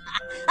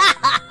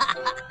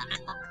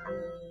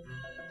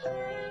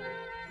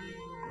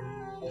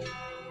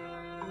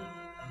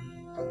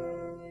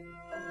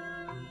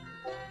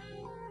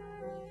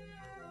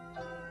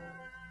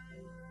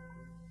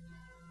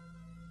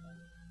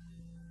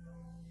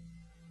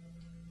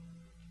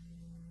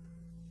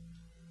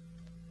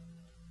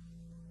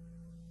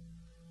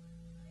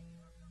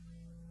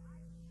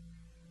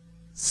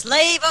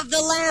 Slave of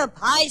the lamp,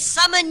 I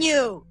summon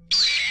you!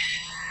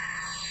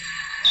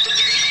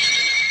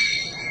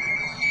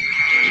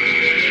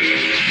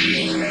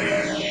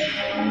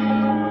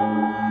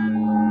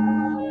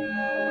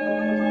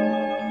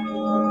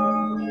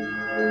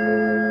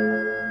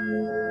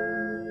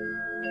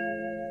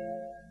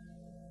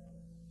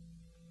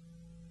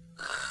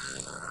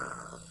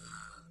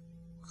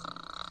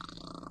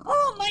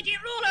 Almighty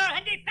ruler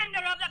and defender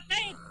of the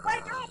faith,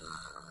 wake up!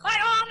 By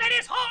all that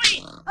is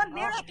holy, a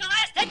miracle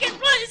has taken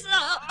place!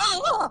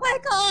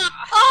 Wake up!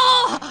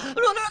 Oh,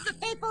 ruler of the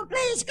faithful,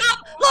 please come!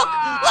 Look!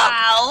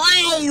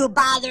 Why are you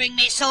bothering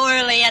me so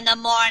early in the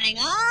morning,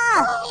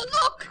 huh? Oh,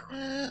 look!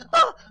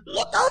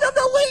 Look out of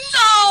the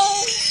window!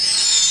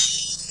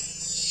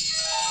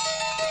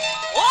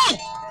 Oh!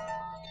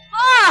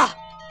 Ah!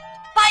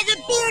 By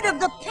the beard of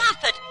the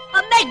prophet,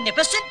 a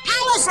magnificent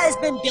palace has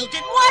been built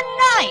in one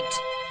night!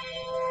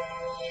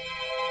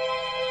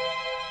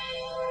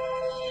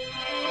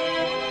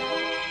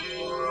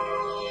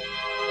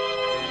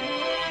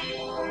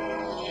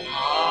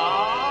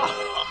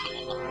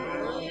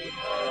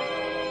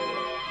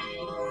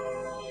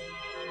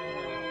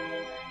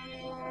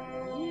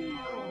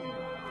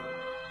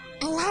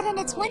 Aladdin,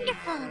 it's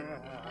wonderful.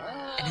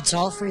 And it's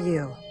all for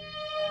you.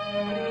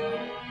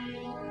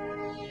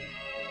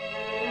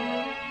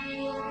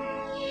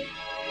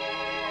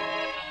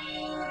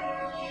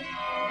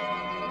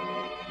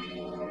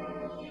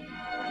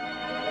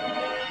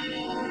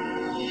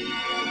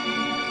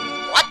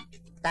 What?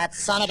 That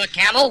son of a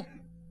camel?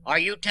 Are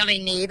you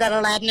telling me that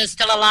Aladdin is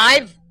still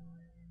alive?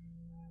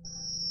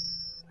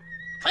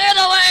 Clear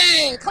the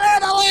way! Clear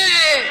the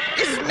way!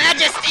 His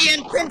Majesty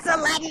and Prince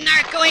Aladdin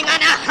are going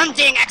on a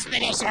hunting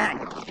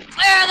expedition!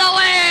 Clear the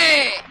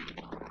way!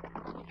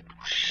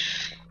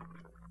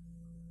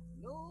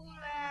 New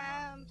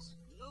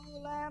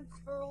lamps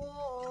for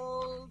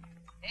old.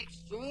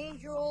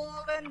 Exchange your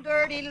old and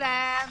dirty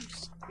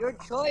lamps. Your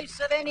choice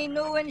of any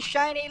new and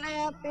shiny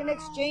lamp in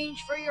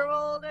exchange for your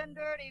old and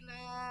dirty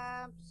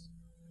lamps.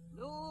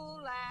 New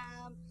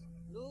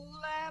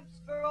lamps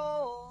for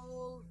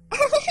old.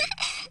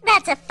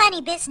 That's a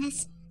funny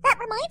business. That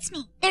reminds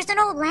me, there's an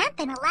old lamp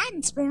in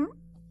Aladdin's room.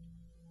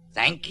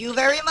 Thank you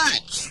very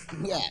much.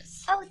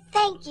 Yes. Oh,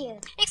 thank you.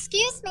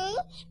 Excuse me,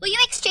 will you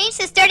exchange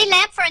this dirty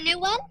lamp for a new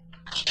one?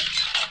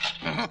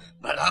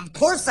 But of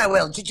course I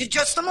will.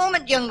 Just a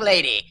moment, young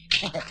lady.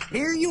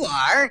 Here you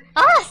are.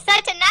 Oh,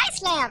 such a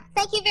nice lamp.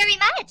 Thank you very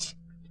much.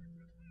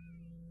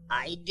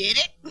 I did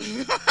it.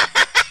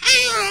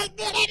 I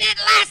did it at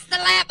last. The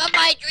lamp of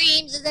my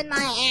dreams is in my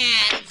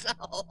hands.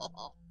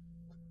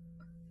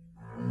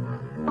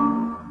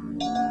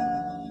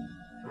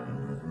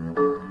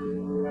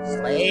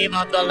 Slave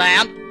of the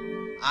lamp,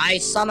 I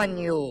summon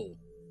you.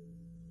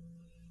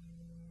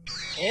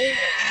 Oh.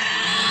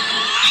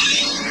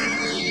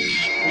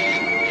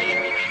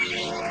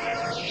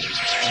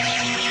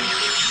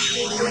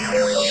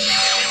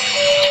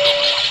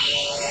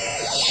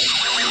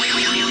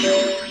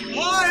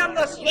 I am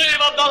the slave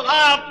of the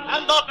lamp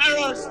and the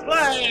bearer's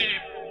slave.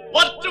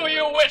 What do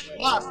you wish,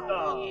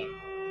 master?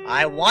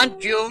 I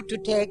want you to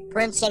take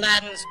Prince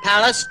Aladdin's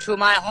palace to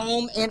my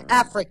home in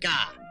Africa.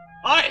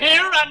 I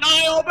hear and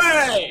I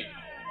obey.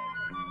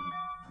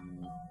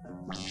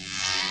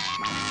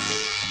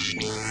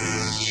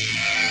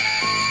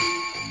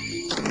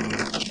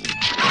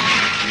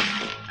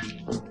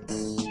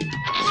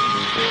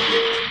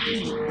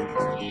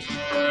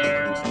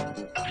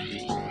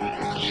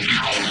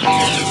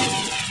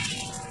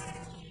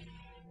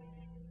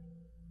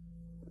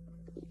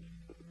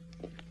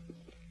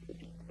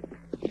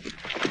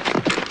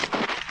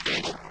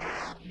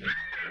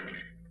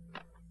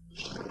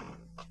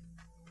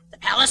 The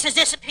palace has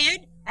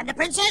disappeared, and the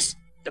princess?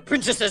 The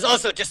princess has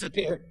also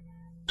disappeared.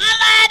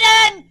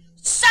 Aladdin!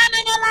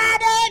 Summon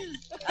Aladdin!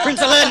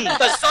 Prince Aladdin,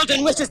 the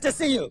Sultan wishes to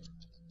see you.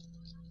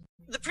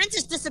 The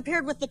princess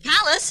disappeared with the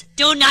palace.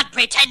 Do not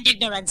pretend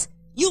ignorance.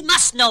 You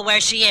must know where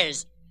she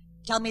is.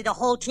 Tell me the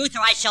whole truth,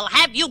 or I shall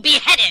have you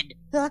beheaded.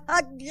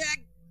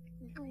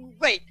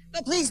 Wait,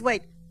 please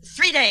wait.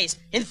 3 days.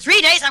 In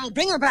 3 days, I will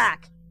bring her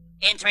back.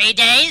 In 3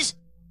 days?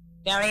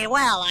 Very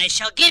well, I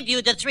shall give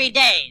you the 3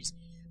 days.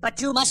 But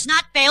you must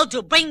not fail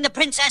to bring the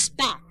princess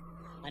back.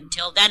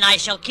 Until then, I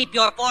shall keep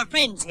your 4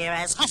 friends here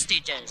as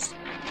hostages.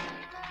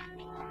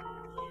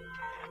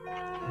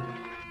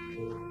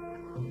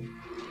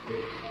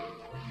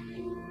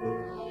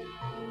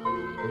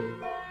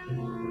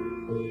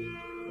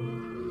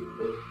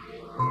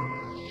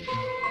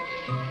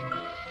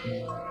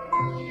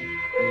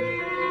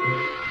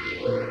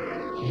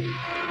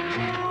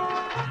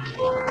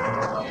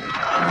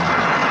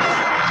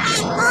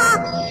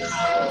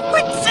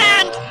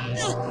 Quicksand!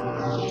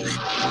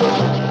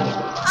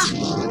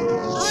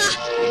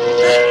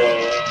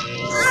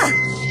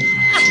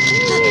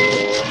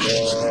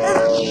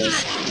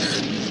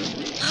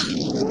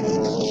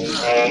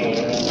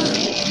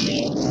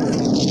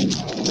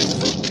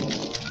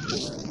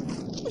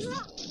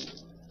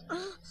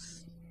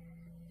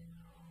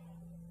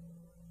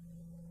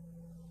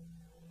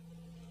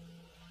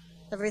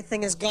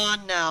 Everything is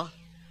gone now.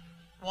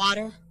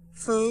 Water,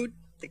 food,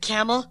 the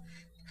camel.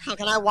 How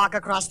can I walk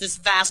across this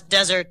vast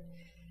desert?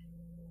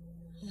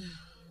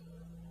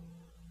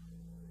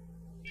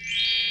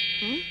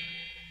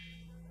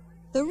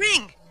 The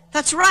ring!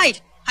 That's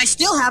right! I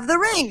still have the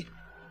ring!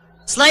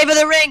 Slave of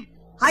the ring,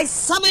 I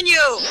summon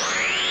you!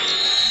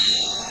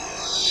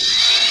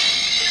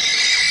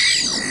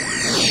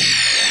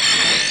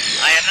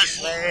 I am the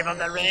slave of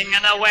the ring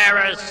and the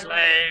wearer's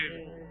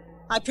slave.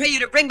 I pray you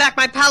to bring back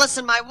my palace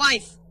and my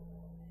wife.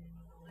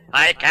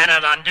 I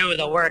cannot undo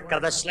the work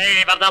of the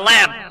slave of the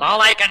lamp.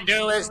 All I can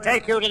do is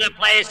take you to the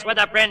place where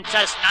the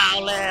princess now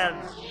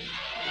lives.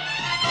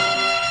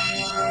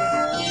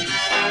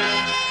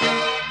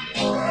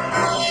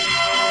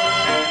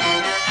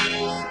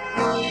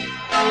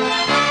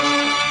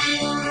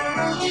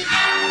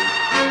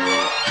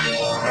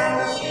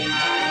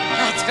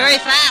 That's very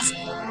fast.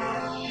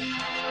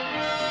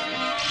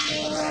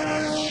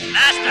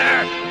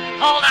 Master,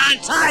 hold on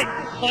tight,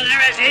 for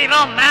there is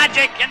evil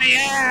magic in the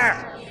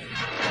air.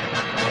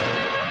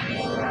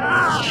 All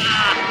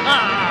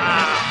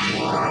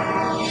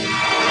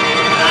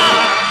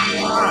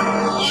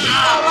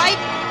right.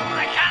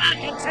 I cannot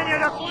continue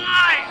to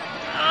fly.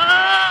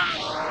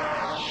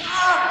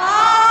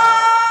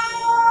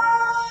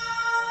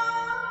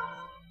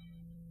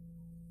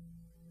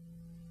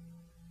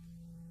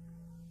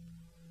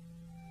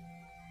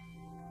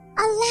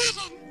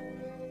 Aladdin!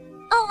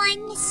 Oh, I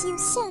miss you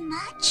so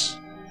much.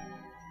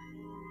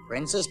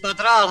 Princess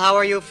Badral, how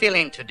are you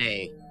feeling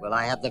today? Will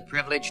I have the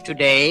privilege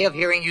today of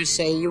hearing you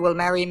say you will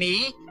marry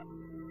me?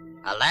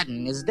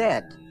 Aladdin is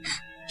dead.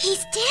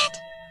 He's dead?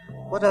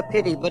 What a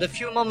pity, but a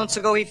few moments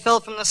ago he fell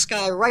from the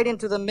sky right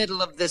into the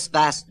middle of this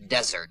vast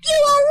desert.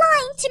 You are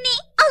lying to me!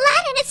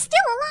 Aladdin is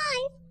still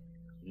alive!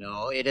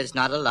 No, it is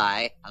not a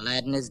lie.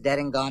 Aladdin is dead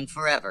and gone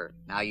forever.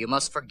 Now you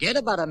must forget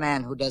about a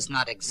man who does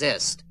not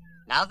exist.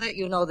 Now that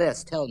you know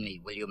this, tell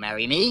me, will you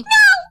marry me?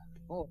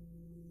 No! Oh.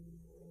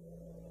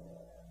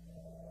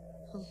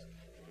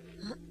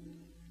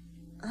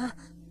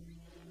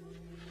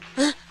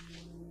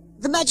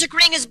 The magic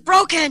ring is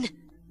broken!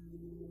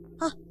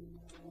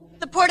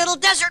 The poor little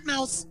desert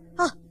mouse!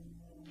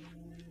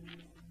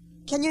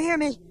 Can you hear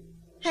me?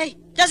 Hey,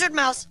 desert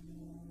mouse!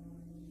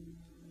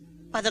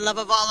 By the love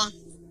of Allah,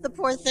 the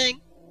poor thing.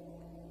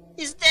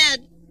 He's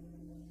dead.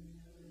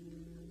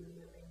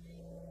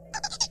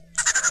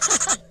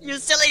 You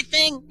silly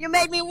thing! You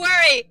made me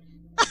worry!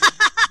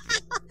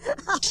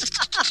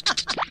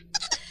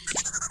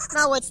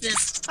 Now what's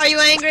this? Are you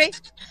angry?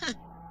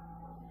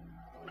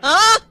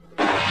 Huh?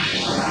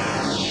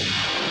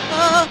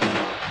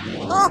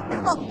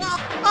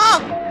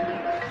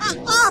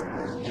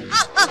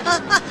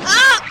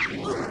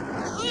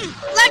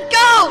 Let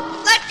go!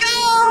 Let go!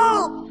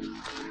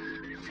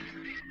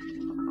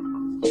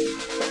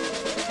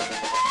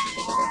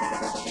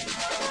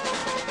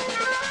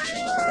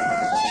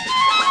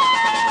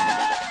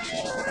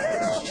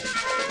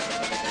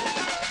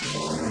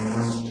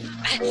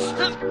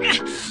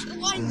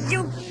 Why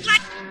you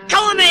let go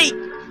of me?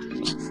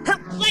 Let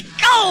go! Let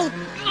go!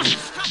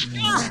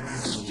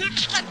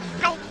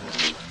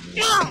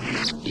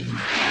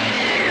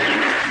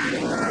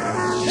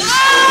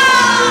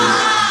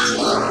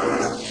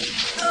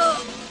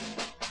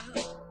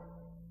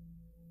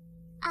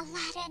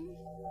 Aladdin.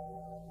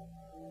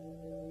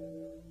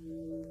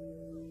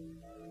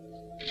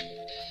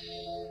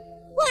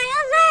 Why,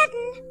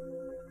 Aladdin?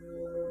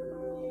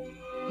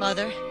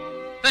 Mother?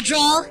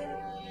 Badral?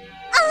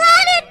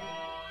 Aladdin!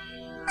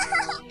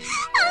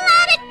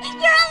 Aladdin,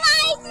 you're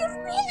alive! You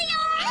really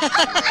are! Oh,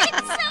 I'm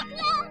so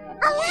glad!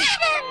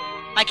 Aladdin!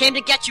 I came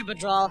to get you,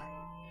 Badral.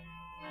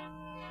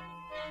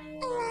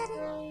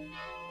 Aladdin.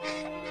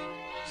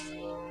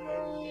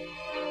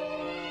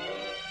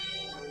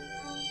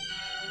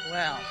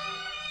 Well,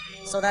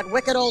 so that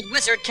wicked old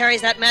wizard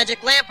carries that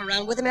magic lamp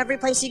around with him every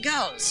place he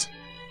goes.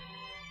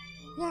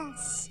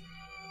 Yes.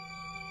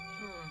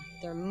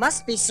 There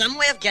must be some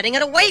way of getting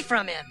it away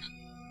from him.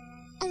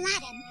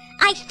 Aladdin,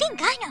 I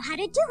think I know how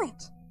to do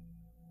it.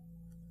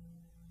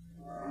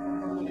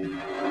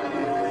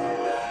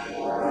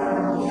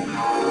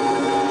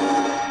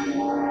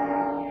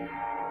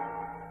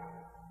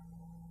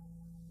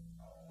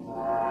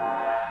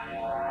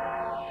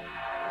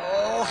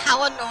 Oh,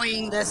 how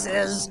annoying this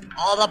is.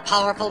 All the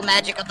powerful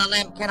magic of the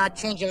lamp cannot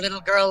change a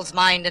little girl's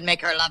mind and make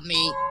her love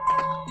me.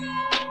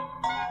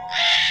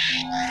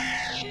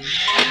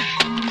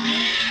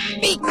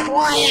 Be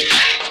quiet!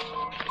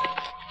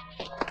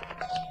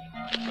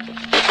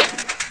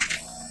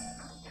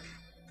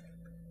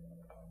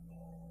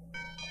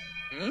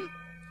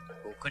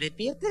 Who could it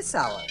be at this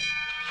hour?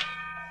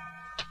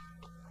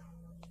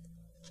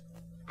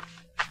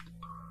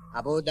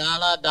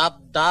 Abudala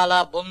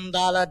Dabdala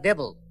Bundala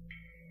Dibble.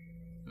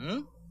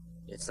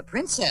 It's the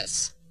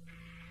princess.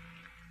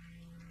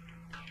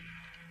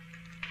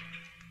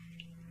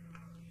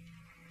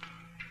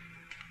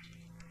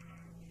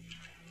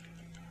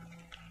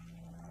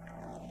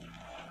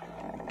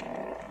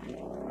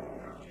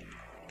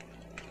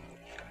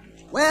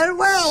 Well,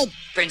 well,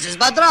 Princess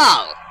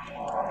Badral.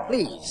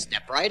 Please,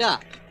 step right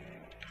up.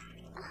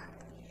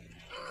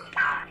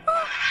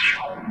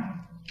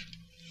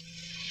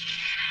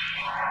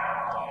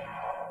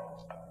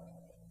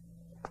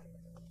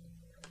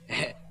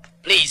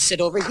 Please sit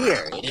over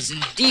here. It is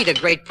indeed a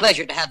great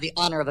pleasure to have the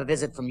honor of a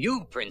visit from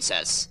you,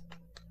 Princess.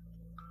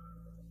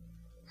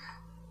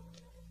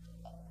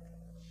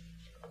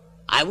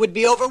 I would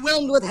be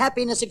overwhelmed with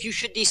happiness if you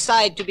should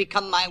decide to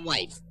become my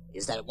wife.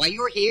 Is that why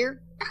you're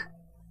here?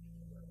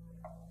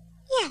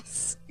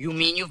 Yes. You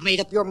mean you've made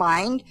up your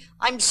mind?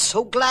 I'm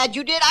so glad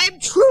you did. I'm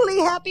truly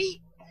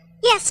happy.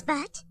 Yes,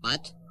 but...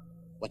 But?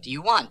 What do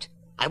you want?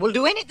 I will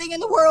do anything in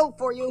the world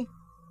for you.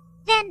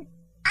 Then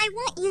I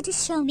want you to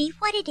show me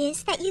what it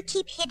is that you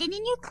keep hidden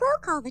in your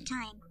cloak all the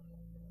time.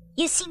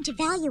 You seem to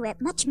value it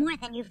much more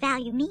than you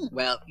value me.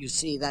 Well, you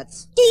see,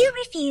 that's... Do you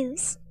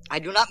refuse? I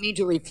do not mean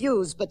to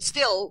refuse, but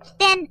still...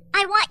 Then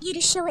I want you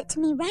to show it to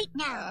me right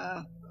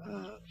now.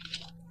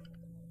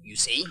 You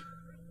see?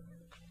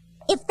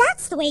 If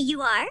that's the way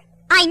you are,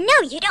 I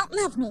know you don't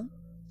love me.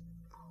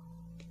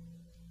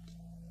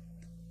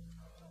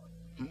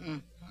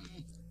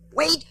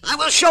 Wait, I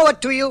will show it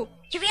to you.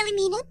 You really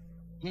mean it?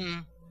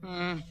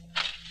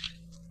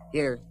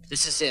 Here,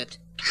 this is it.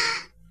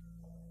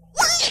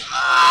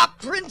 Ah,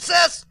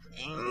 Princess!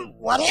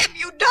 What have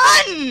you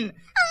done? Aladdin!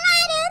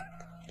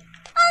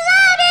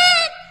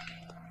 Aladdin!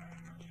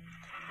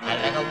 I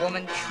let a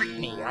woman trick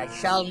me. I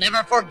shall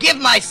never forgive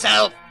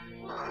myself.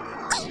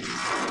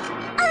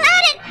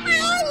 Aladdin,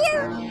 where are you?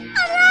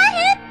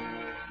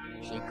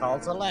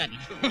 calls Aladdin.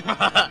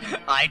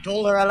 I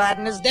told her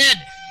Aladdin is dead.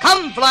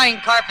 Come, flying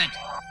carpet.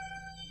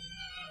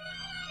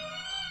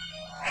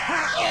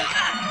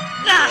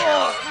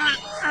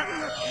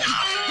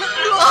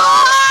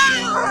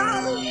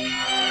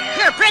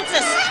 Here,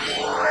 princess!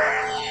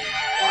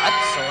 What?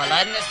 So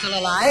Aladdin is still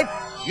alive?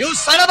 You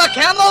son of a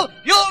camel!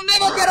 You'll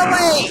never get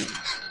away!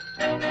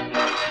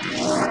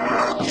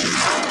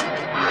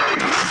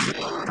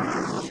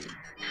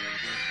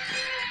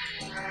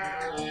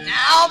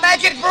 Now,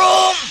 magic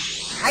broom!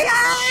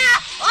 Hiya!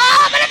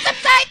 Oh, but it's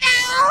upside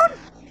down!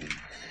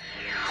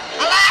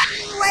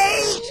 Aladdin,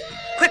 wait!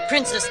 Quick,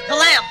 princess, the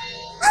lamp!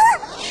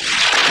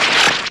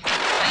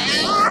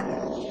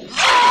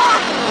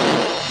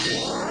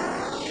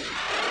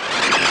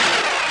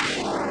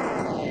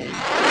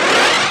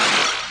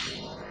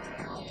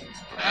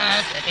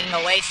 Slipping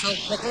away so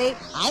quickly,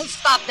 I'll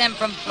stop them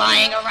from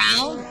flying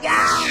around.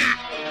 Yeah!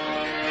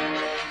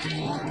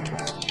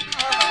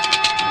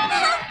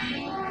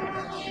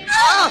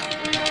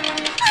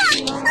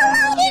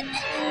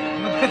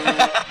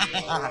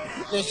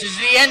 This is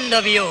the end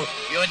of you.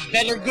 You'd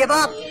better give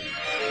up.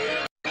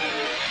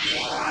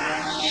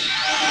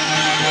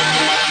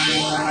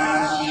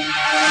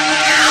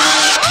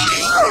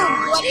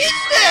 What is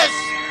this?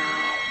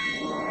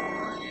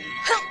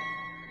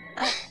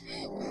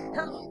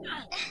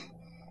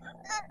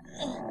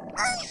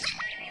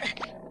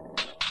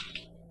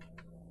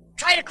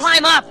 Try to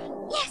climb up!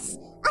 Yes,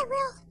 I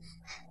will.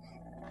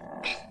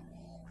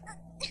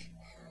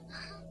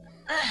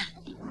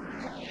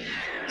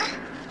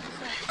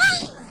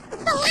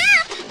 The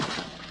lamp!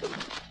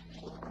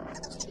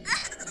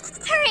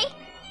 Hurry!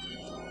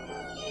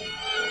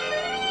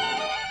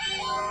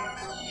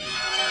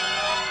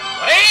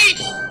 Wait!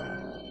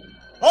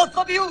 Both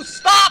of you,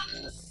 stop!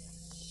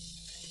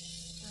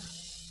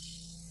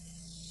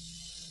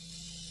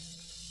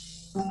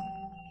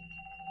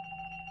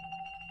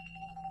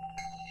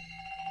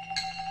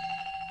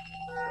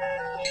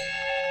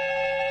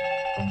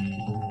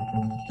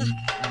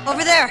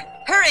 Over there!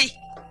 Hurry!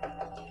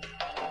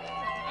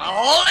 Now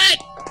hold it!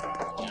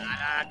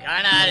 Kana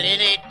kana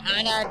lili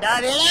kana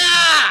davila!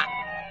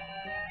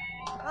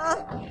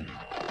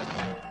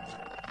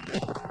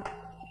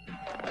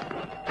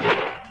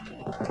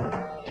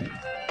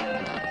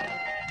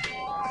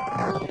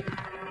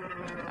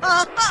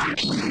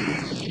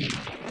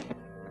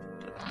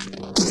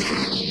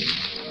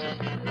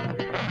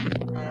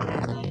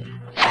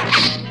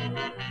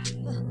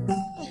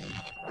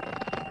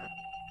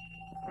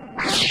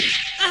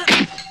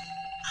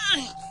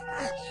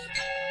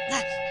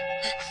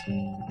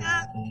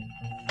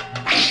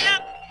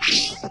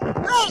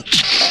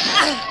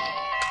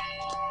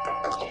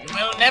 You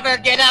will never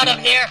get out of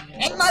here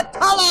in my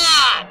palace!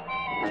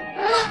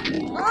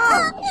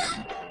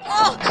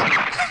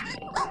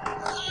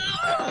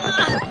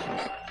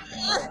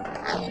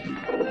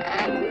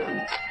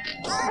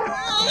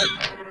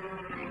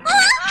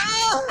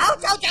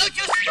 Ouch, ouch, ouch,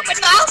 you stupid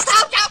mouse!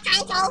 Ouch, ouch,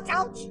 ouch, ouch,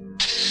 ouch!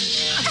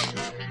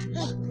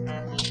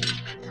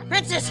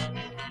 Princess!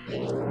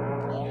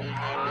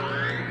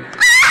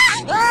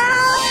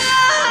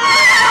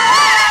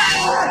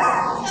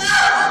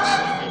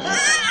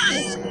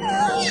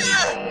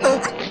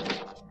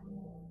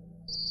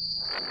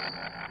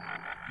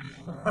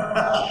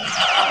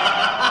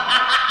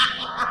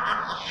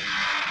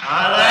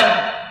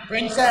 Aladdin,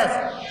 princess,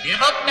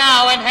 give up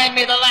now and hand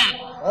me the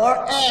lamp,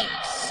 or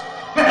else.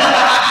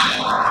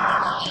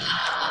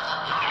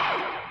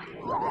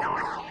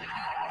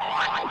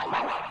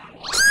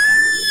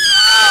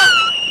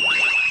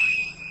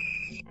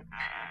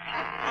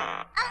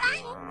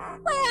 Aladdin,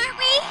 where are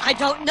we? I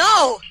don't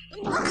know!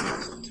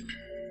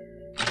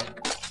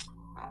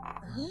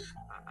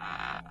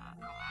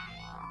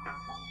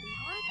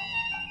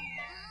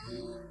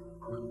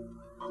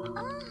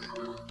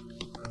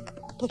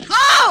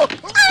 Oh!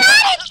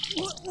 Aladdin!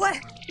 What?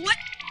 What?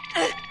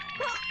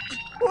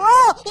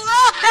 Whoa!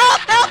 Whoa!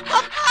 Help! Help!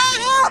 Help!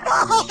 Help!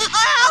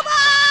 Help!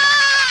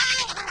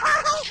 Aladdin,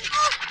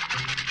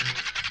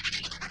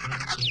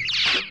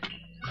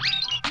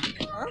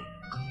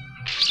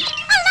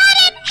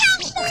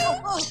 help!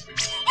 Help!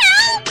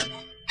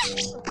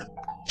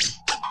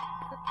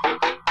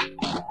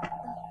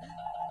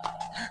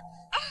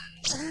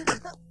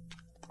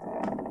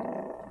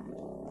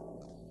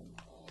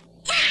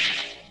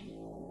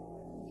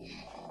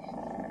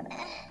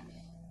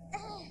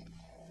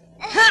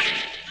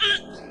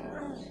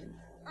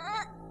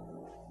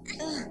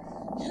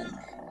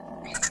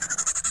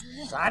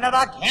 Son of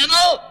a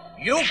camel,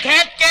 you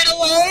can't get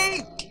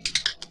away!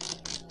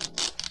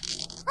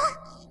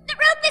 The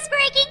rope is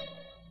breaking!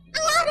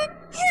 Aladdin,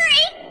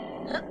 hurry!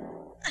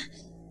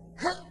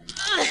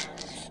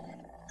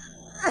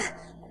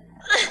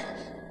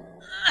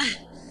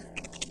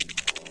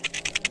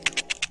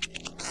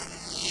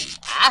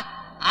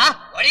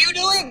 What are you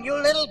doing, you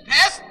little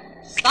pest?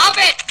 Stop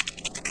it!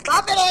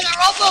 Stop it or the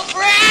rope will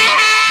break!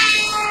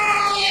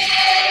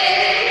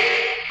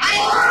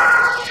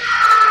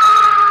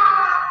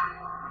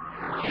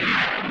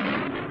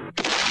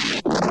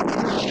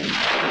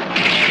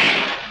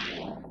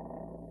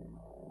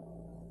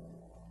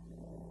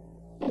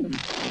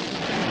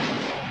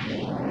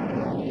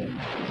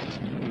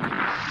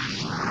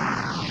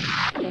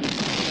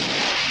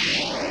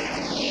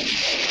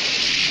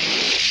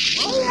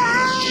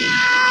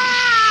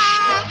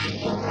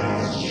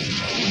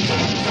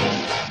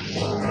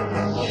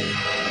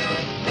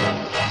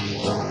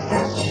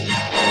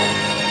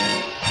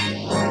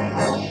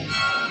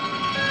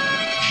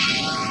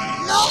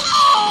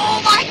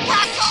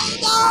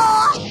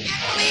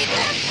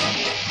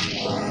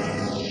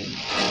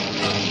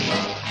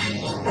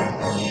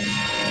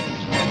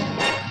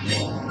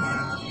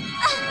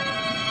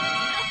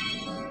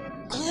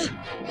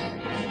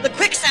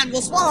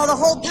 Oh, the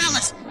whole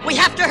palace! We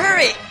have to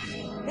hurry!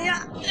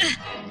 Yeah.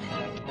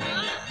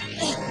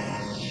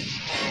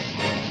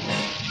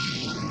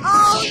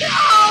 Oh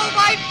no!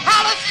 My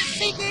palace is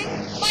sinking!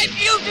 My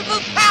beautiful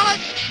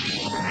palace!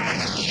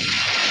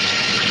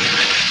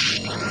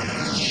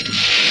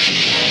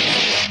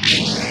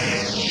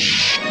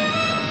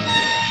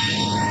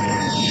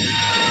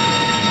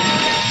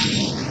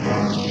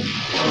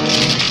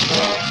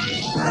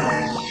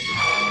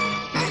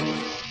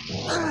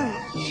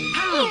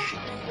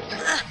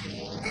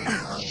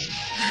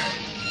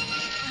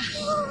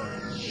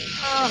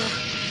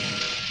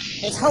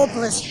 It's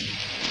hopeless.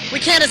 We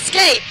can't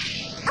escape.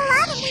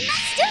 Aladdin, we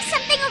must do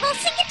something or we'll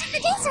sink into the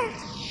desert.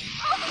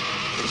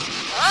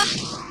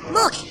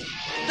 Look!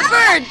 The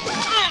bird!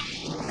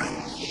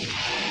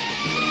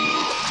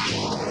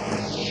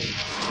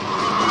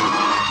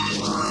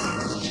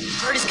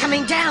 The bird is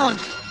coming down.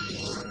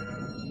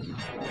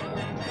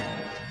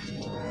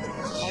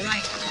 All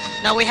right.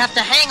 Now we have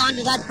to hang on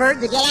to that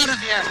bird to get out of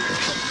here.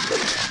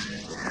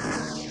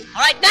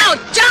 All right, now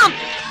jump!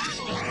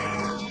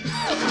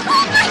 Oh,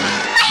 my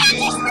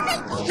hands are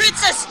slipping!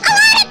 Princess!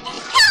 Aladdin,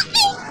 help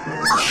me!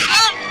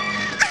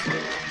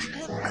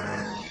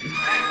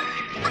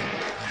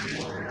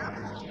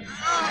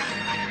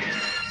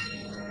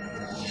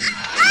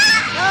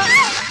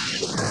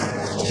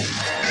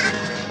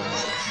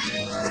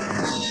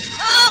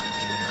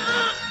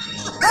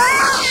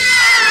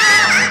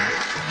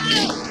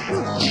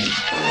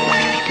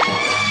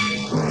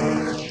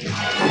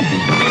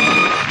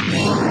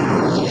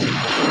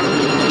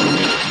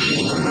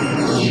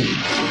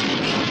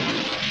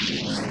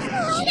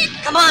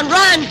 Come on,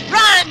 run!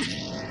 Run!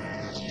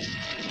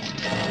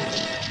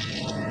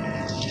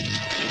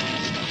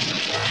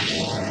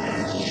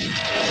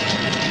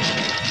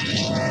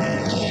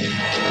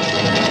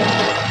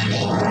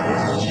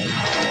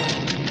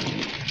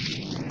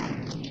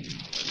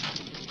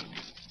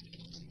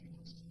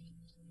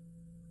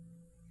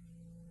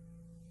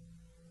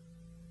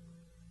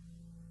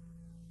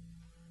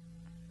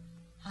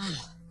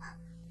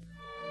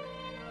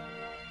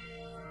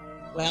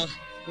 Well,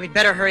 we'd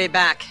better hurry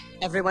back.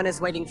 Everyone is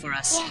waiting for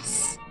us.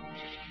 Yes.